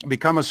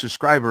become a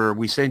subscriber,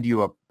 we send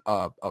you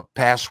a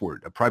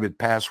password, a private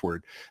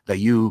password that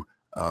you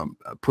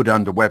put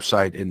on the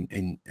website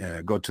and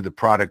go to the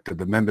product of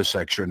the member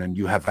section, and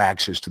you have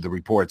access to the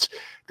reports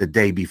the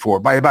day before.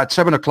 By about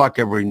 7 o'clock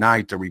every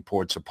night, the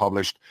reports are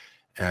published,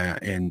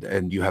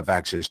 and you have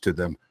access to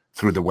them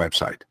through the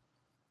website.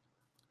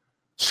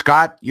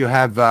 Scott, you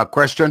have a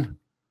question?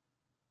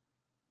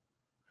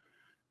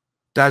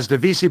 Does the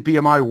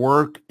VCPMI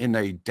work in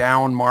a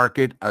down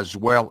market as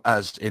well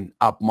as in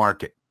up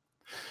market?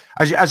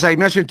 As I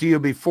mentioned to you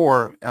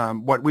before,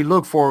 what we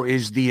look for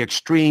is the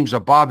extremes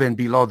above and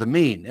below the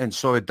mean. And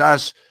so it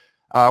does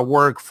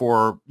work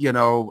for,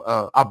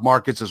 up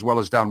markets as well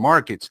as down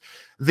markets.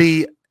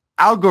 The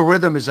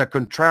algorithm is a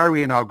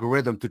contrarian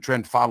algorithm to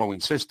trend following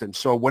systems.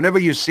 So whenever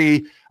you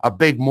see a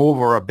big move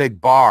or a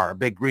big bar, a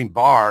big green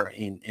bar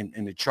in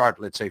the chart,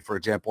 let's say, for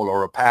example,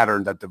 or a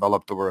pattern that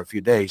developed over a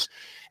few days,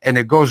 and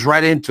it goes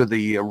right into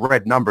the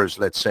red numbers,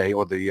 let's say,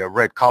 or the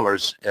red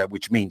colors,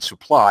 which means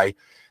supply,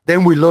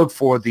 then we look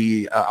for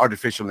the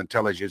artificial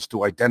intelligence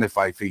to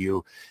identify for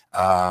you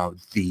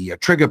the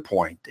trigger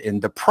point.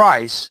 And the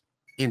price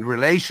in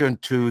relation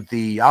to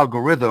the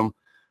algorithm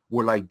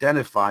will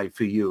identify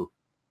for you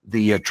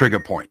the trigger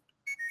point.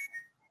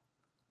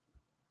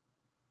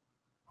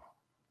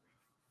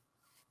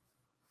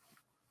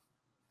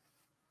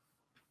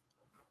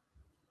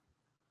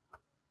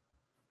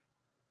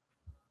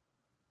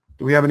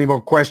 Do we have any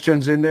more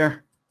questions in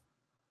there?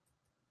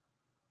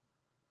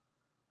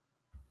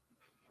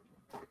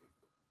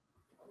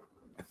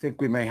 I think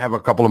we may have a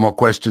couple of more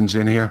questions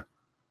in here.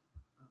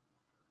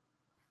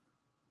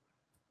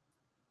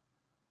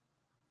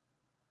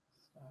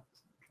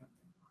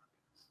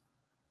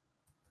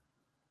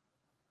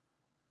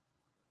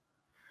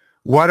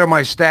 What are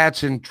my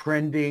stats in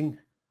trending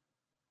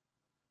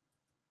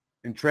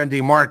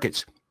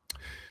markets?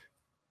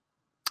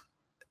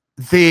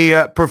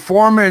 The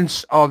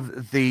performance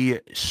of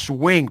the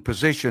swing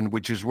position,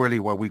 which is really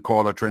what we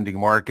call a trending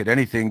market,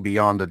 anything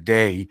beyond a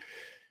day,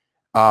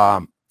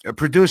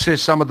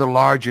 produces some of the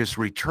largest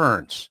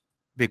returns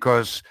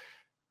because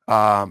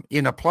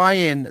in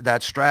applying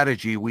that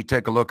strategy, we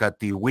take a look at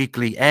the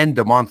weekly and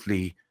the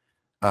monthly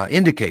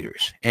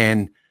indicators.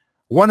 And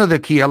one of the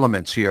key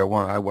elements here,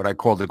 what I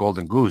call the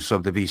golden goose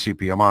of the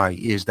VCPMI,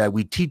 is that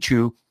we teach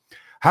you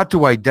how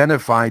to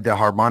identify the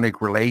harmonic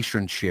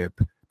relationship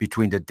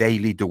between the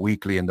daily, the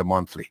weekly, and the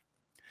monthly.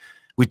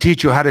 We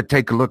teach you how to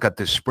take a look at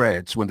the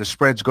spreads. When the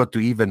spreads go to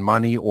even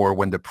money or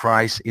when the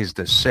price is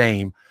the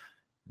same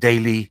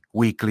daily,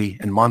 weekly,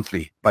 and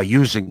monthly by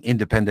using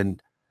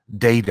independent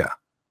data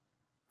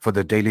for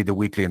the daily, the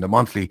weekly, and the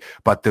monthly,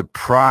 but the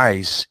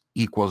price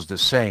equals the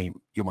same,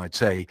 you might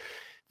say.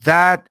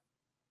 That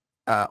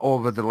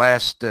over the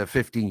last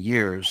 15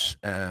 years,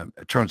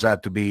 it turns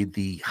out to be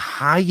the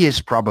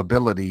highest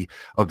probability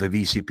of the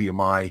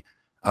VCPMI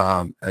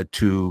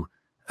to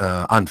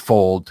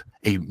unfold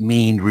a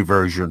mean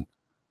reversion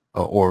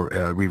or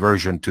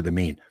reversion to the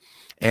mean.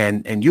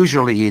 And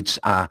usually it's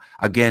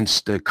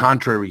against the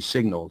contrary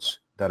signals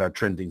that are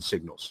trending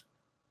signals.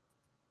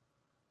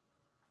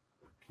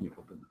 Can you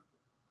open that?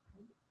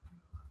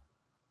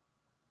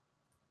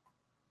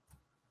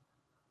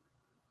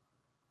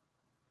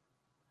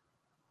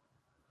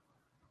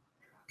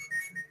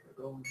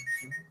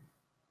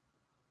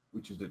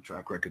 which is the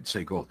track record,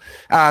 say gold.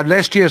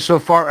 Last year, so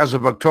far as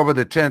of October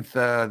the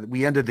 10th,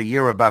 we ended the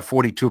year about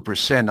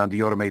 42% on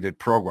the automated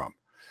program.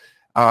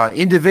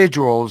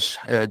 Individuals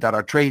that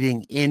are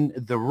trading in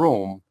the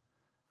room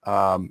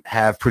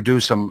have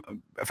produced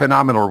some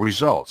phenomenal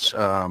results.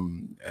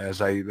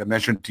 As I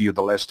mentioned to you,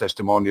 the last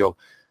testimonial,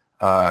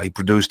 he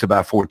produced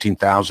about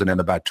 14,000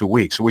 in about 2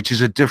 weeks, which is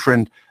a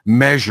different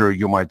measure,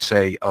 you might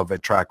say, of a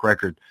track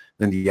record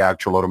than the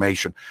actual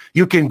automation.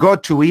 You can go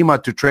to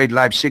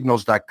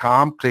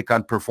EMA2TradeLiveSignals.com, click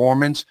on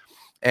performance,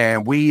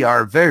 and we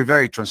are very,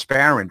 very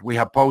transparent. We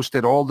have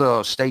posted all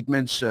the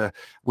statements.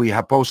 We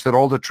have posted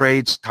all the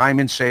trades, time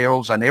and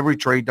sales on every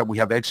trade that we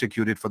have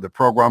executed for the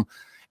program.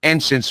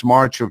 And since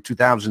March of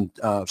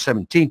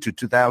 2017 to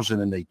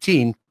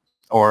 2018,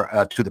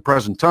 or to the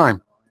present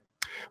time,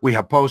 we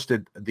have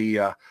posted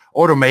the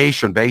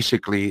automation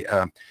basically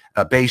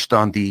based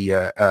on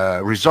the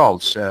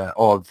results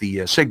of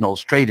the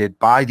signals traded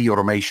by the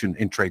automation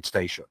in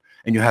TradeStation.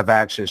 And you have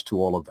access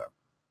to all of them.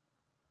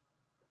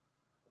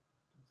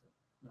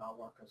 Not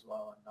work as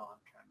well in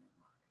non-trending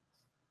markets.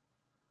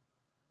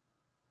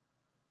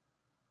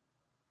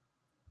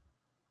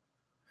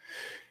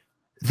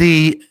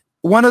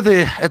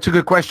 That's a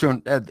good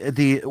question.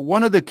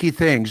 One of the key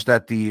things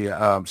that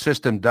the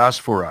system does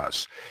for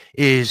us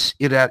is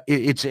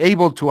it's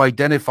able to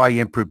identify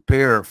and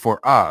prepare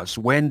for us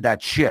when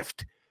that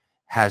shift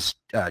has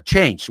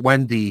changed,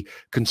 when the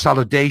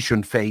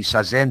consolidation phase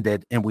has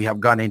ended and we have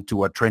gone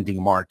into a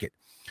trending market.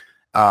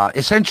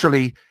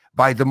 Essentially,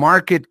 by the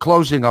market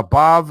closing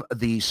above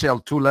the sell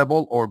 2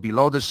 level or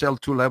below the sell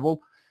 2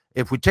 level,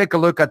 if we take a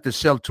look at the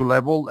sell 2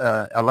 level,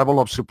 a level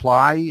of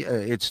supply,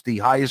 it's the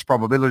highest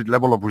probability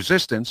level of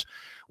resistance.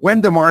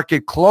 When the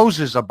market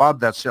closes above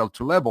that sell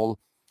 2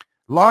 level,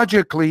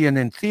 logically and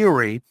in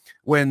theory,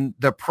 when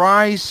the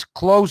price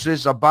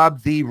closes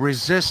above the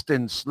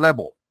resistance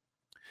level,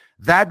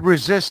 that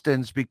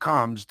resistance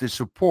becomes the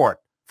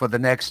support for the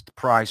next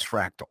price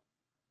fractal.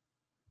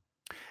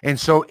 And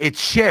so it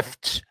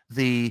shifts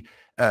the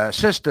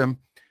system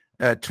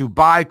to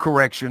buy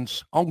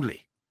corrections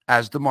only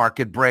as the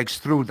market breaks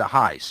through the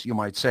highs, you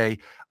might say,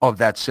 of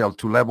that sell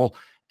 2 level,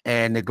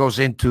 and it goes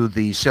into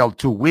the sell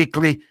 2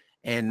 weekly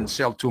and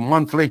sell 2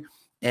 monthly.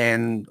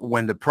 And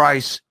when the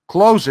price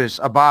closes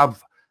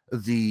above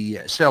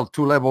the sell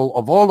 2 level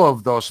of all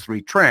of those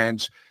 3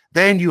 trends,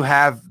 then you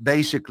have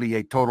basically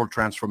a total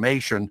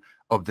transformation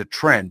of the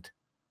trend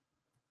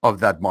of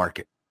that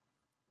market.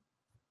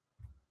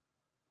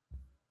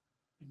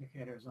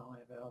 Indicators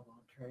only available on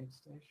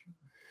TradeStation?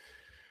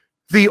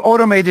 The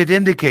automated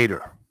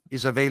indicator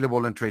is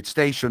available in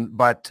TradeStation,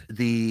 but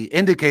the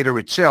indicator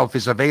itself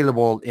is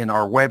available in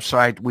our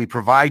website. We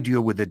provide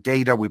you with the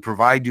data. We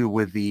provide you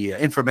with the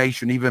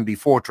information even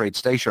before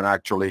TradeStation,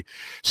 actually.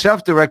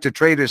 Self-directed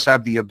traders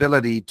have the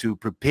ability to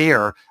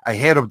prepare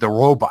ahead of the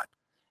robot.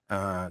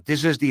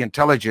 This is the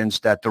intelligence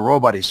that the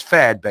robot is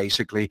fed,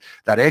 basically,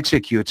 that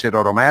executes it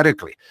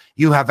automatically.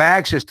 You have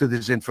access to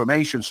this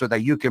information so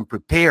that you can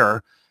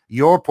prepare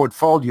your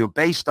portfolio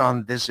based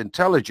on this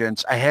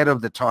intelligence ahead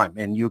of the time.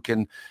 And you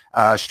can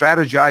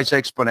strategize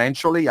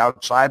exponentially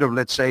outside of,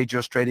 let's say,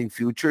 just trading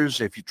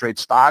futures. If you trade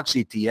stocks,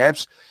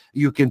 ETFs,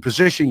 you can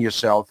position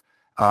yourself.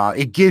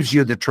 It gives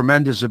you the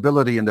tremendous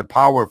ability and the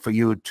power for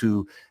you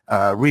to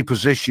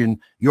reposition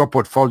your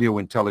portfolio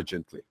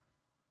intelligently.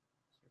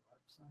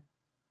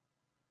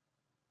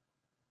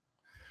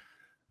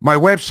 My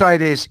website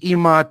is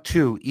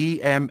EMA2,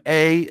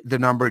 E-M-A, the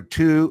number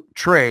 2,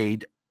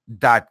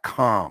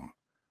 trade.com.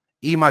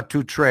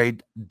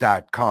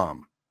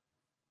 EMA2trade.com.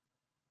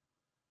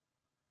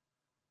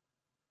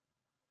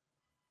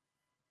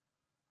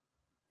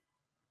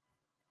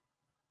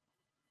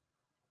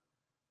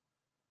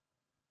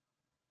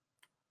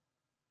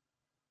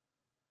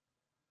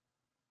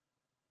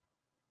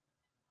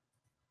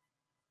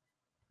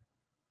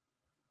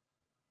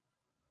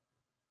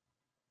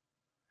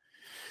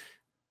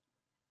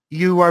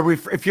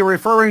 If you're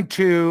referring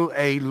to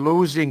a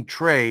losing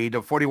trade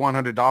of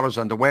 $4,100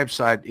 on the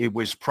website, it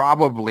was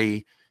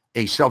probably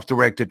a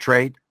self-directed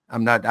trade.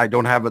 I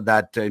don't have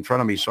that in front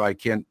of me, so I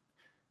can't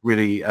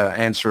really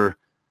answer,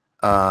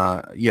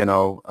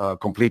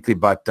 completely.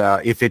 But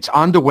if it's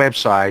on the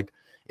website,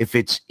 if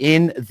it's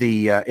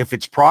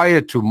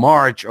prior to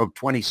March of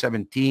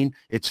 2017,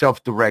 it's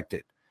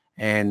self-directed,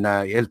 and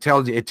it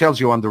tells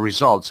you on the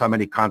results how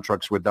many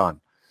contracts were done.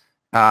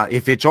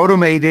 If it's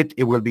automated,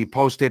 it will be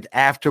posted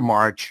after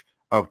March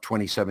of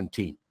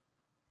 2017.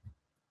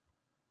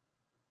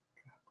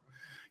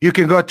 You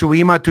can go to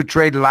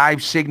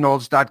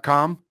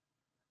EMA2TradeLiveSignals.com,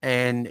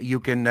 and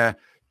you can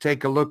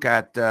take a look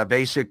at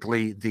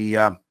basically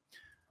the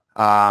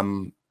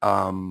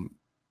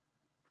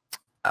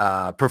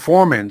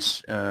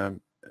performance, the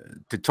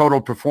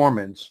total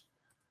performance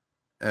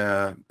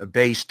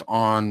based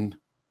on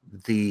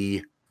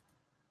the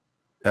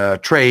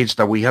trades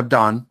that we have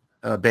done.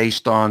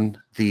 Based on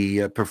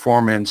the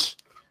performance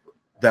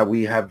that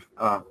we have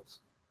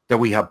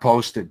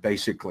posted,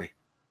 basically.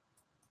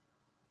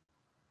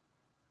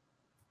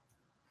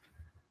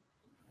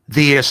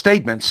 The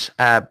statements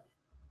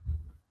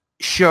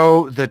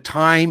show the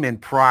time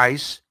and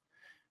price.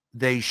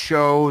 They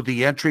show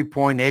the entry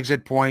point,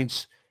 exit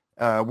points.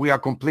 We are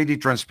completely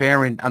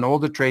transparent on all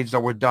the trades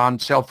that were done,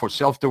 for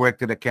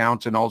self-directed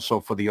accounts and also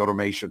for the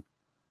automation.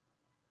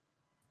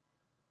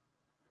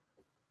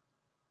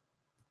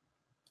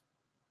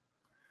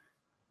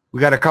 We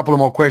got a couple of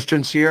more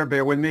questions here.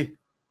 Bear with me.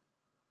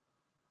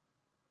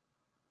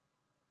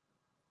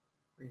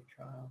 Free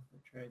trial for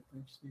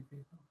TradeThirsty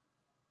people.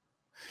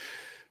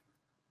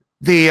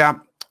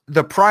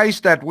 The price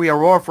that we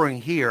are offering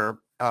here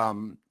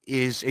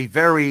is a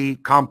very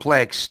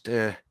complex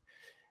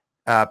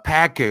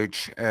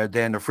package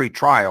than a free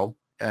trial.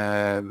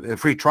 A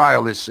free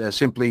trial is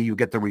simply you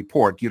get the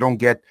report. You don't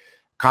get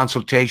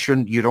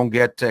consultation. You don't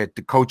get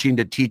the coaching,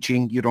 the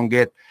teaching. You don't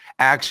get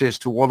access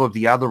to all of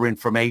the other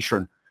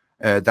information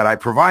that I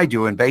provide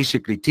you, and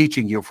basically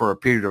teaching you for a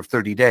period of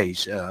 30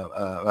 days.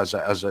 As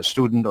a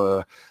student,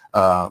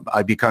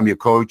 I become your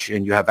coach,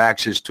 and you have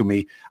access to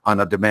me on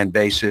a demand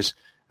basis.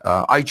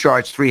 I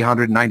charge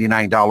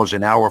 $399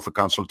 an hour for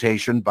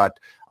consultation, but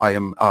I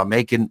am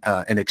making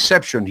an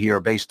exception here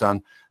based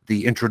on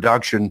the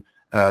introduction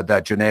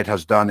that Jeanette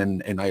has done,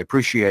 and I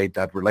appreciate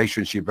that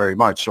relationship very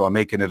much. So I'm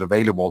making it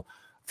available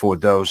for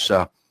those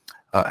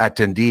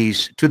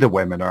attendees to the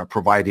webinar,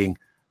 providing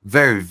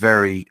very,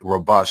 very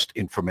robust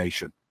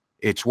information.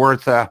 It's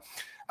worth,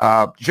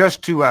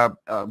 just to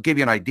give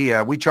you an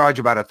idea, we charge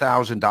about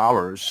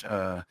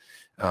 $1,000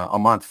 a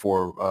month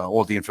for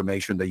all the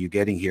information that you're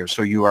getting here.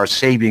 So you are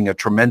saving a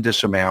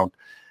tremendous amount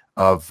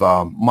of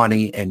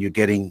money, and you're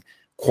getting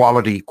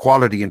quality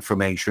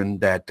information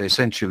that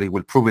essentially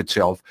will prove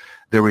itself.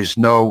 There is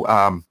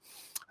no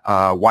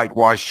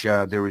whitewash.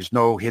 There is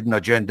no hidden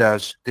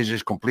agendas. This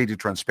is completely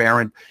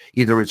transparent.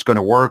 Either it's going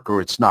to work or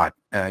it's not.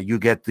 You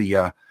get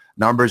the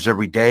numbers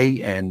every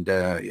day, and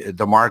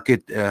the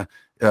market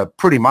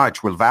pretty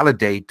much will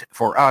validate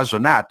for us or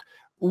not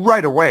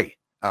right away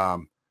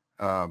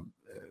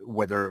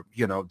whether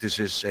this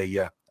is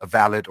a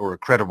valid or a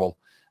credible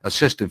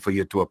system for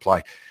you to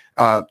apply.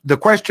 The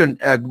question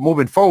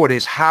moving forward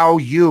is how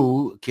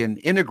you can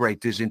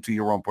integrate this into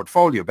your own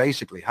portfolio,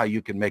 basically how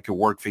you can make it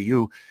work for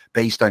you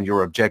based on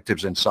your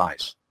objectives and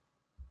size.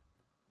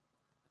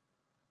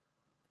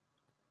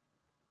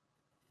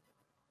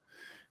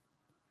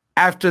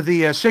 After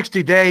the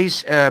 60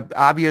 days,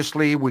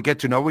 obviously, we get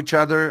to know each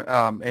other,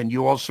 and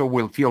you also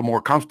will feel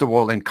more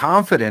comfortable and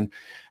confident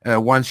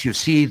once you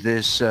see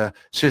this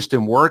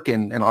system work.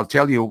 And I'll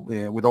tell you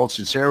with all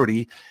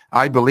sincerity,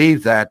 I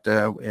believe that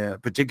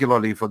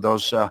particularly for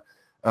those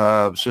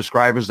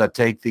subscribers that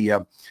take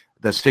the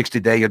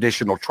 60-day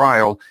additional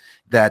trial,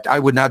 that I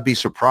would not be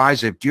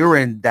surprised if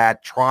during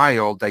that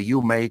trial that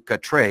you make a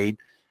trade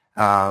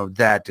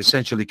that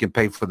essentially can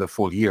pay for the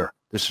full year,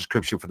 the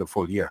subscription for the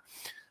full year.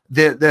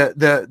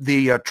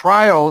 The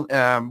trial,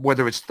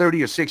 whether it's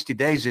 30 or 60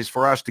 days, is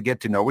for us to get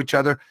to know each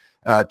other,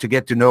 to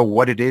get to know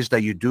what it is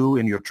that you do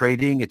in your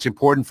trading. It's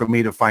important for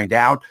me to find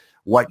out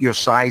what your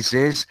size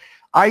is.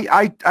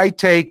 I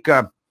take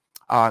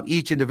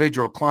each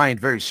individual client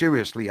very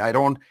seriously. I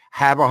don't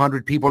have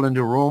 100 people in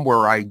the room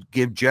where I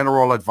give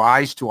general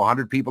advice to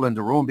 100 people in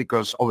the room,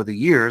 because over the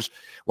years,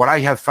 what I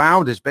have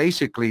found is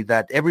basically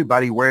that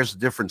everybody wears a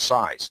different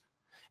size.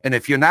 And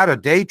if you're not a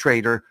day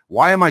trader,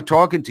 why am I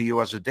talking to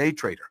you as a day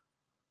trader?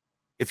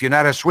 If you're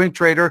not a swing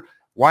trader,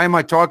 why am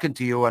I talking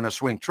to you on a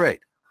swing trade?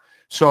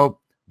 So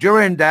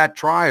during that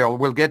trial,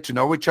 we'll get to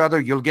know each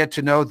other. You'll get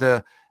to know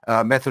the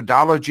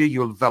methodology.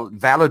 You'll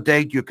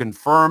validate, you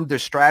confirm the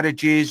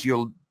strategies.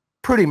 You'll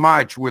pretty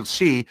much will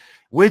see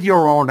with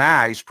your own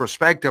eyes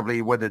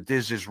prospectively whether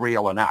this is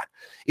real or not.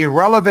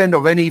 Irrelevant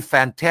of any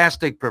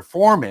fantastic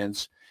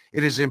performance,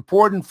 it is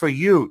important for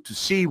you to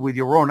see with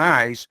your own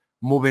eyes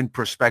moving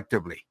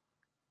prospectively.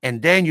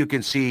 And then you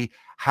can see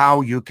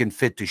how you can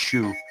fit the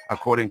shoe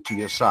according to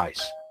your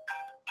size.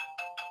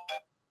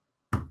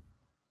 How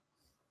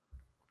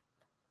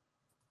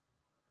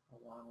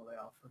long will the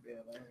offer be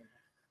available?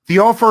 The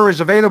offer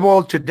is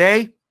available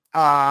today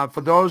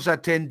for those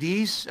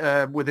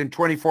attendees within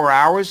 24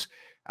 hours.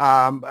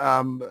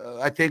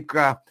 I think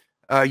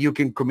you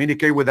can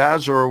communicate with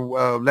us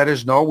or let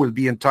us know. We'll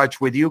be in touch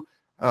with you.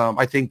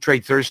 I think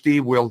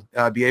TradeThirsty will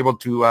be able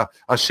to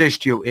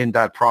assist you in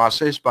that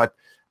process. But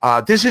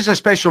this is a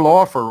special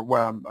offer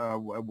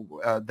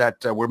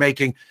that we're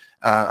making,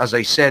 as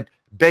I said,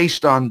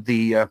 based on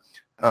the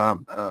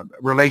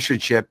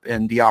relationship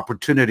and the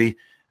opportunity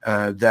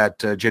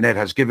that Jeanette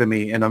has given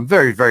me. And I'm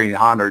very, very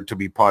honored to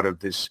be part of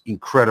this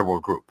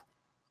incredible group.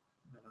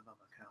 Minimum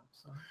account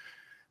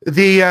size?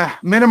 The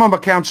minimum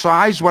account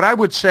size, what I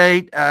would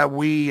say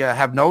we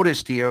have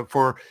noticed here,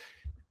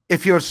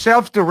 if you're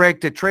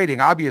self-directed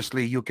trading,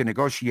 obviously you can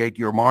negotiate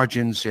your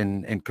margins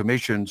and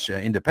commissions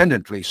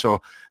independently.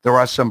 So there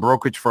are some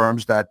brokerage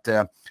firms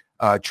that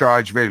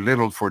charge very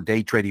little for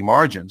day trading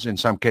margins. In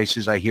some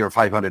cases, I hear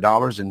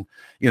 $500,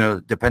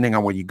 and depending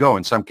on where you go,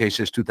 in some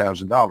cases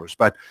 $2,000.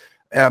 But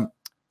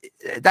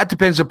that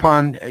depends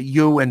upon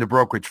you and the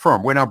brokerage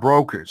firm. We're not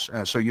brokers,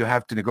 so you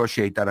have to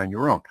negotiate that on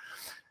your own.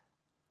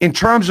 In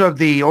terms of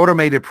the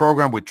automated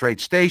program with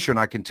TradeStation,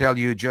 I can tell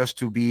you, just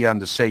to be on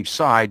the safe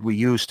side, we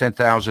use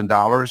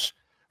 $10,000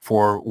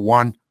 for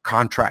one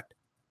contract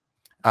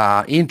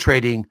in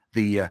trading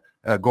the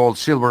gold,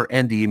 silver,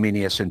 and the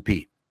mini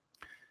S&P.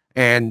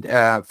 And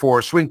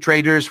for swing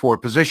traders, for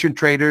position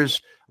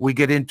traders, we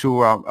get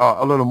into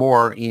a little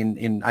more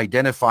in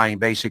identifying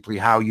basically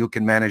how you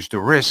can manage the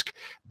risk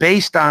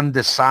based on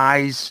the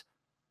size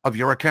of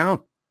your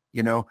account.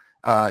 You know,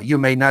 you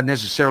may not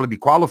necessarily be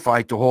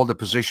qualified to hold a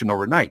position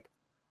overnight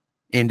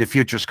in the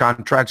futures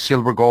contract,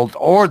 silver, gold,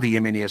 or the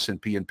mini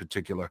S&P in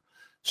particular.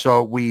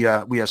 So we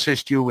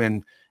assist you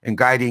in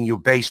guiding you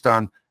based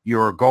on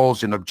your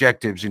goals and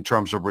objectives in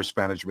terms of risk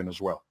management as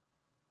well.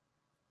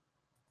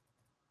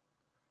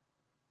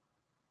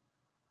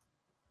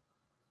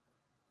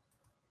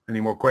 Any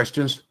more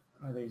questions?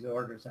 Are these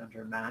orders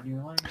entered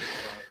manually?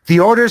 The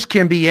orders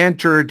can be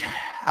entered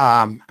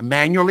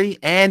manually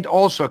and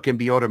also can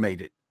be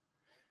automated.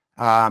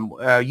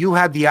 You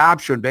have the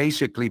option,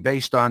 basically,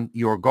 based on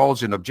your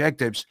goals and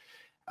objectives,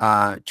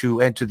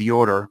 to enter the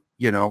order,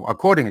 you know,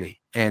 accordingly.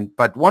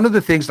 But one of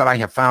the things that I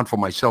have found for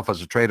myself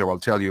as a trader, I'll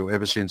tell you,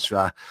 ever since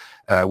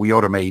we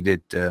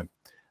automated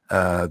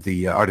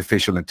the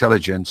artificial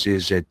intelligence,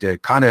 is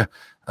it kind of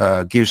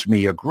gives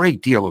me a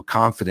great deal of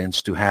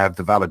confidence to have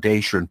the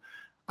validation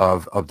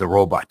of the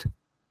robot,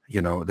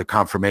 you know, the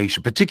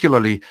confirmation,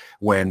 particularly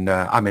when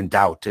I'm in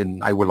doubt,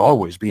 and I will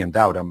always be in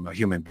doubt. I'm a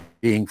human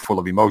being full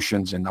of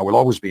emotions, and I will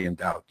always be in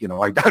doubt. You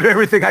know, I doubt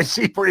everything I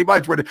see pretty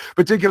much,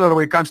 particularly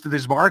when it comes to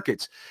these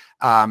markets.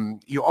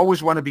 You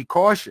always want to be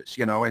cautious,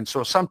 you know, and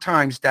so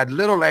sometimes that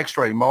little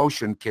extra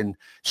emotion can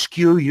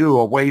skew you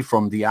away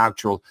from the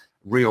actual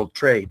real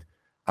trade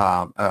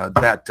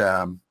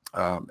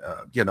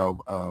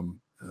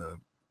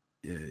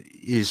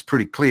is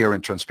pretty clear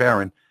and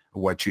transparent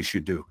what you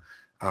should do.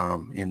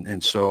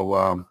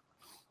 So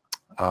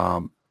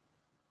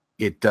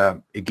it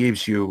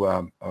gives you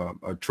a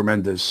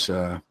tremendous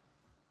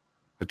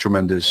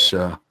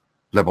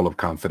level of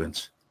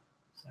confidence.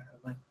 Is there a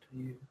link to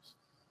use?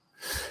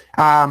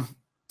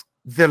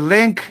 The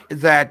link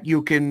that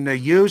you can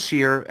use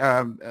here,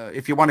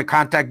 if you want to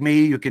contact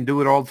me, you can do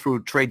it all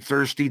through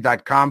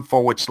TradeThirsty.com/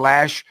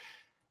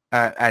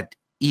 at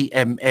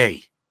EMA.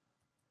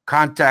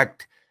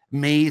 Contact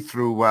me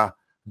through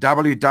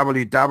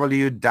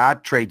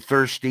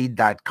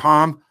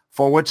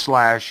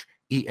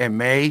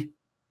www.TradeThirsty.com/EMA.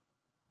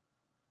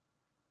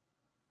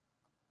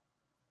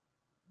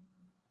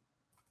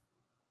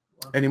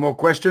 Any more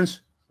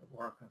questions?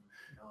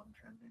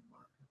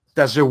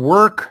 Does it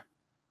work?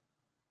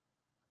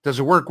 Does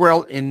it work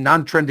well in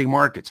non-trending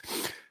markets?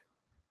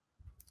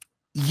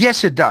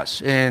 Yes, it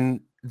does.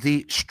 And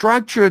the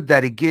structure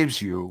that it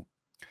gives you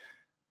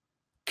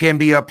can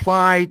be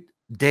applied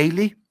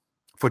daily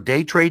for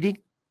day trading,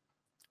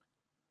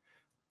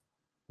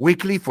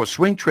 weekly for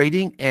swing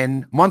trading,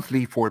 and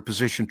monthly for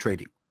position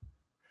trading.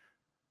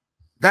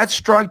 That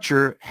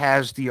structure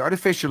has the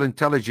artificial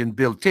intelligence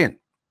built in,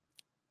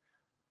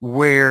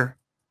 where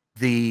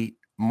the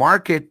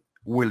market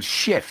will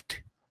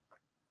shift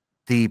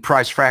the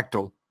price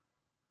fractal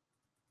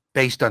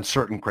based on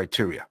certain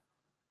criteria.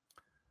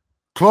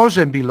 Close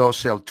and below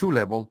sell 2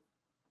 level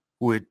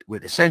would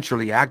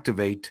essentially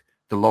activate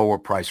the lower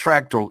price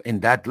fractal,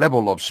 and that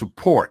level of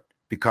support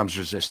becomes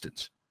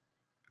resistance.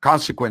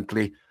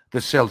 Consequently,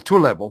 the sell 2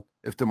 level,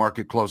 if the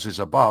market closes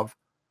above,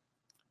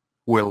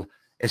 will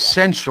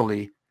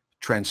essentially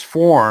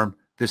transform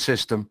the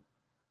system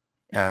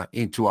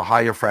into a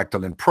higher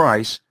fractal in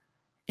price,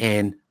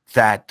 and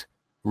that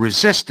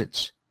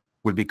resistance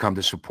will become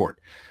the support.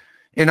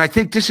 And I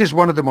think this is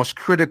one of the most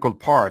critical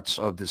parts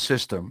of the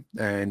system.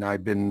 And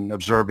I've been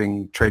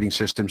observing trading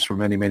systems for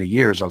many, many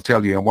years. I'll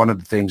tell you, and one of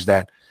the things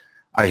that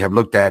I have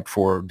looked at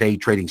for day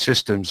trading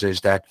systems is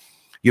that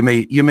you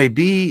may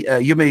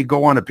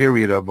go on a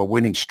period of a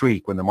winning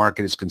streak when the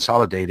market is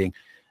consolidating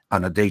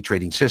on a day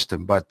trading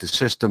system, but the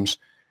systems,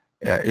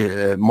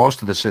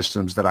 most of the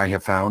systems that I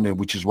have found, and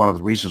which is one of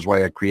the reasons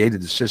why I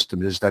created the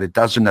system, is that it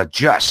doesn't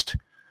adjust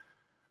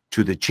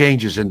to the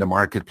changes in the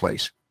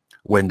marketplace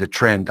when the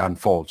trend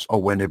unfolds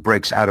or when it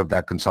breaks out of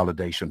that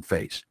consolidation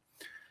phase.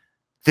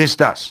 This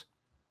does,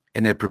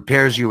 and it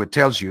prepares you, it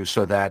tells you,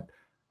 so that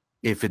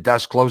if it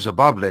does close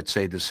above, let's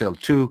say the sell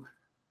 2,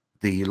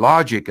 the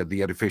logic of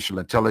the artificial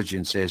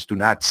intelligence is do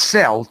not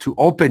sell to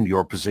open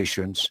your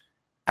positions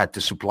at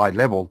the supply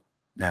level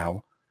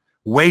now.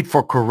 Wait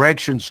for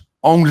corrections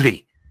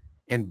only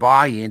and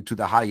buy into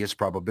the highest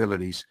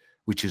probabilities,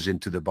 which is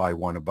into the buy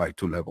 1 or buy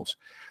 2 levels.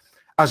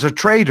 As a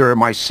trader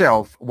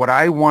myself, what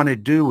I want to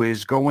do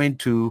is go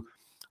into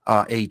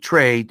a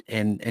trade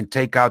and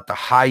take out the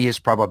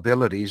highest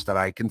probabilities that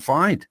I can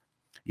find.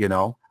 You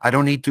know, I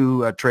don't need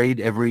to trade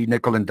every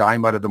nickel and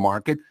dime out of the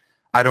market.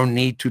 I don't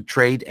need to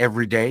trade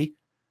every day.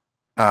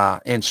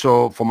 And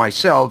so for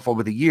myself,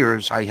 over the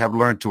years, I have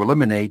learned to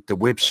eliminate the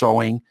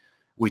whipsawing,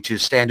 which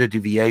is standard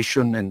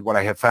deviation. And what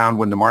I have found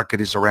when the market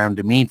is around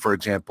the mean, for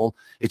example,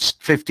 it's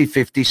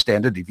 50-50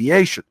 standard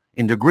deviation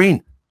in the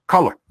green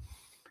color.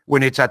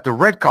 When it's at the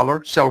red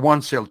color, sell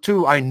 1, sell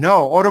 2, I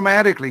know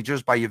automatically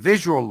just by a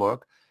visual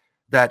look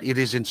that it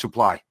is in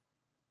supply.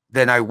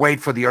 Then I wait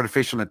for the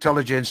artificial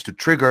intelligence to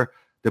trigger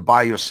the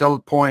buy or sell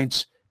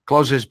points.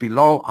 Closes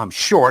below, I'm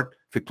short.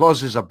 If it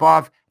closes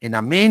above and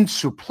I'm in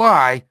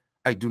supply,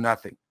 I do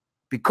nothing,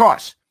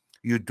 because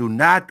you do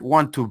not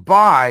want to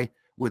buy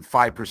with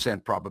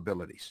 5%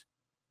 probabilities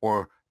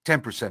or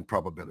 10%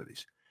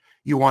 probabilities.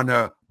 You want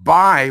to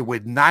buy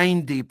with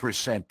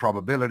 90%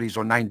 probabilities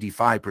or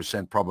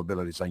 95%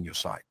 probabilities on your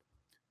side.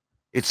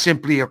 It's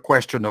simply a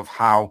question of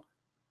how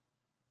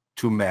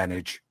to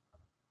manage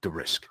the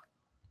risk.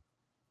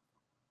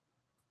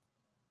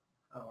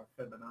 Our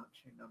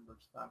Fibonacci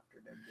numbers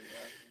factored into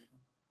that.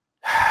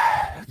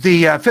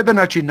 The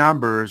Fibonacci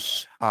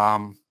numbers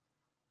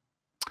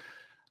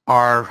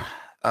are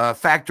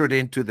factored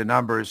into the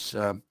numbers.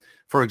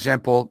 For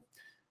example,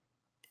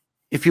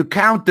 if you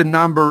count the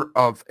number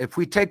of, if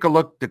we take a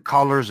look at the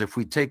colors, if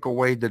we take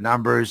away the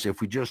numbers, if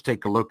we just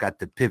take a look at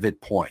the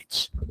pivot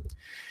points,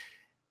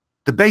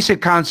 the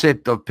basic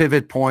concept of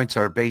pivot points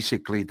are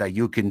basically that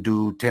you can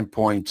do 10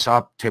 points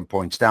up, 10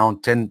 points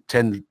down, 10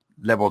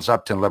 levels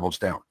up, 10 levels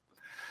down.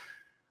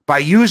 By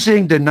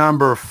using the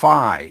number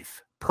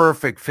 5,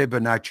 perfect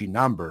Fibonacci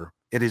number,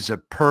 it is a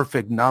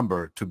perfect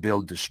number to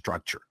build the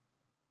structure.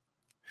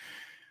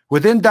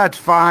 Within that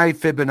 5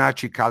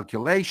 Fibonacci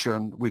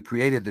calculation, we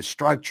created the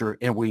structure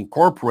and we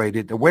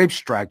incorporated the wave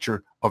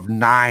structure of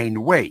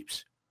 9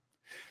 waves.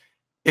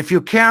 If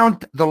you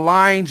count the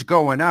lines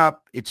going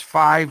up, it's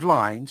 5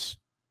 lines.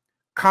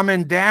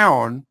 Coming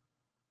down,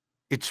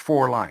 it's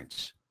 4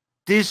 lines.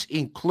 This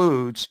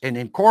includes and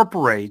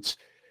incorporates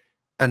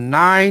a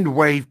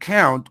 9-wave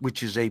count,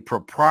 which is a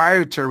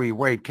proprietary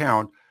wave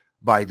count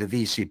by the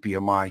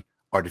VCPMI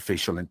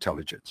artificial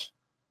intelligence.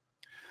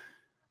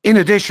 In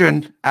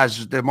addition,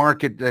 as the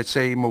market, let's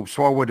say, moves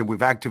forward and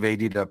we've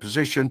activated a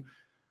position,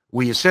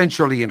 we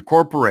essentially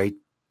incorporate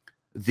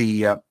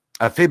the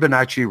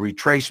Fibonacci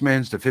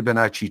retracements, the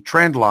Fibonacci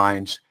trend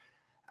lines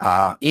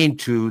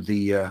into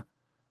the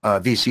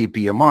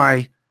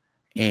VCPMI,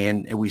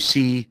 and we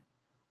see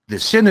the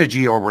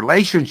synergy or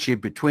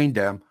relationship between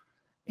them.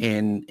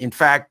 And in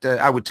fact,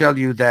 I would tell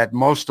you that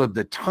most of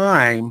the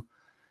time,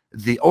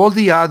 all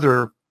the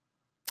other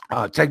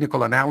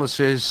technical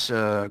analysis,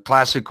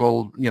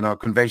 classical,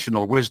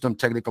 conventional wisdom,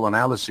 technical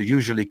analysis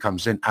usually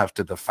comes in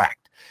after the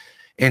fact.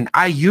 And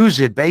I use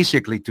it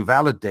basically to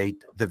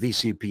validate the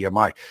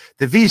VCPMI.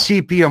 The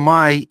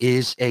VCPMI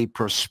is a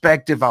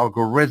prospective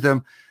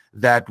algorithm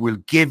that will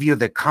give you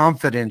the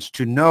confidence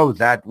to know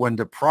that when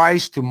the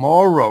price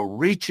tomorrow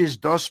reaches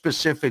those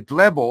specific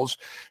levels,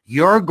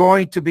 you're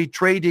going to be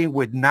trading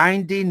with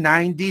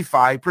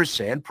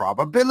 90-95%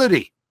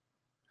 probability.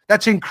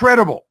 That's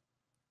incredible.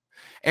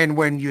 And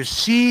when you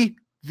see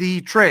the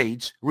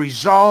trades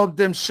resolve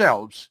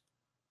themselves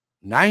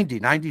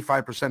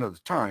 90-95% of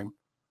the time,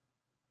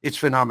 it's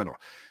phenomenal.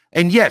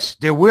 And yes,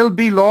 there will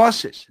be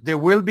losses. There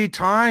will be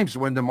times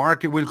when the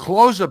market will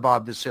close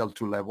above the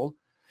sell-to level,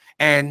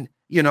 and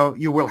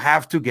you will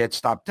have to get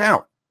stopped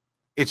down.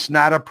 It's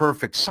not a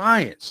perfect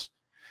science,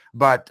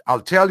 but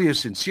I'll tell you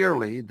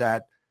sincerely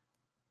that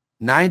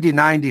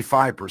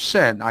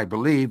 90-95%, I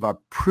believe, are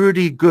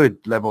pretty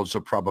good levels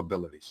of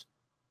probabilities.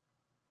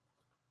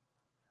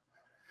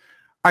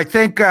 I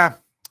think,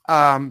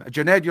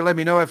 Jeanette, you let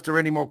me know if there are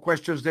any more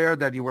questions there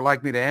that you would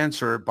like me to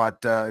answer. But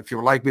if you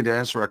would like me to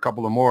answer a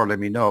couple of more, let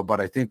me know. But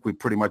I think we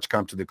pretty much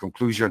come to the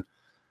conclusion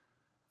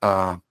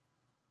of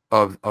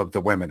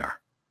the webinar.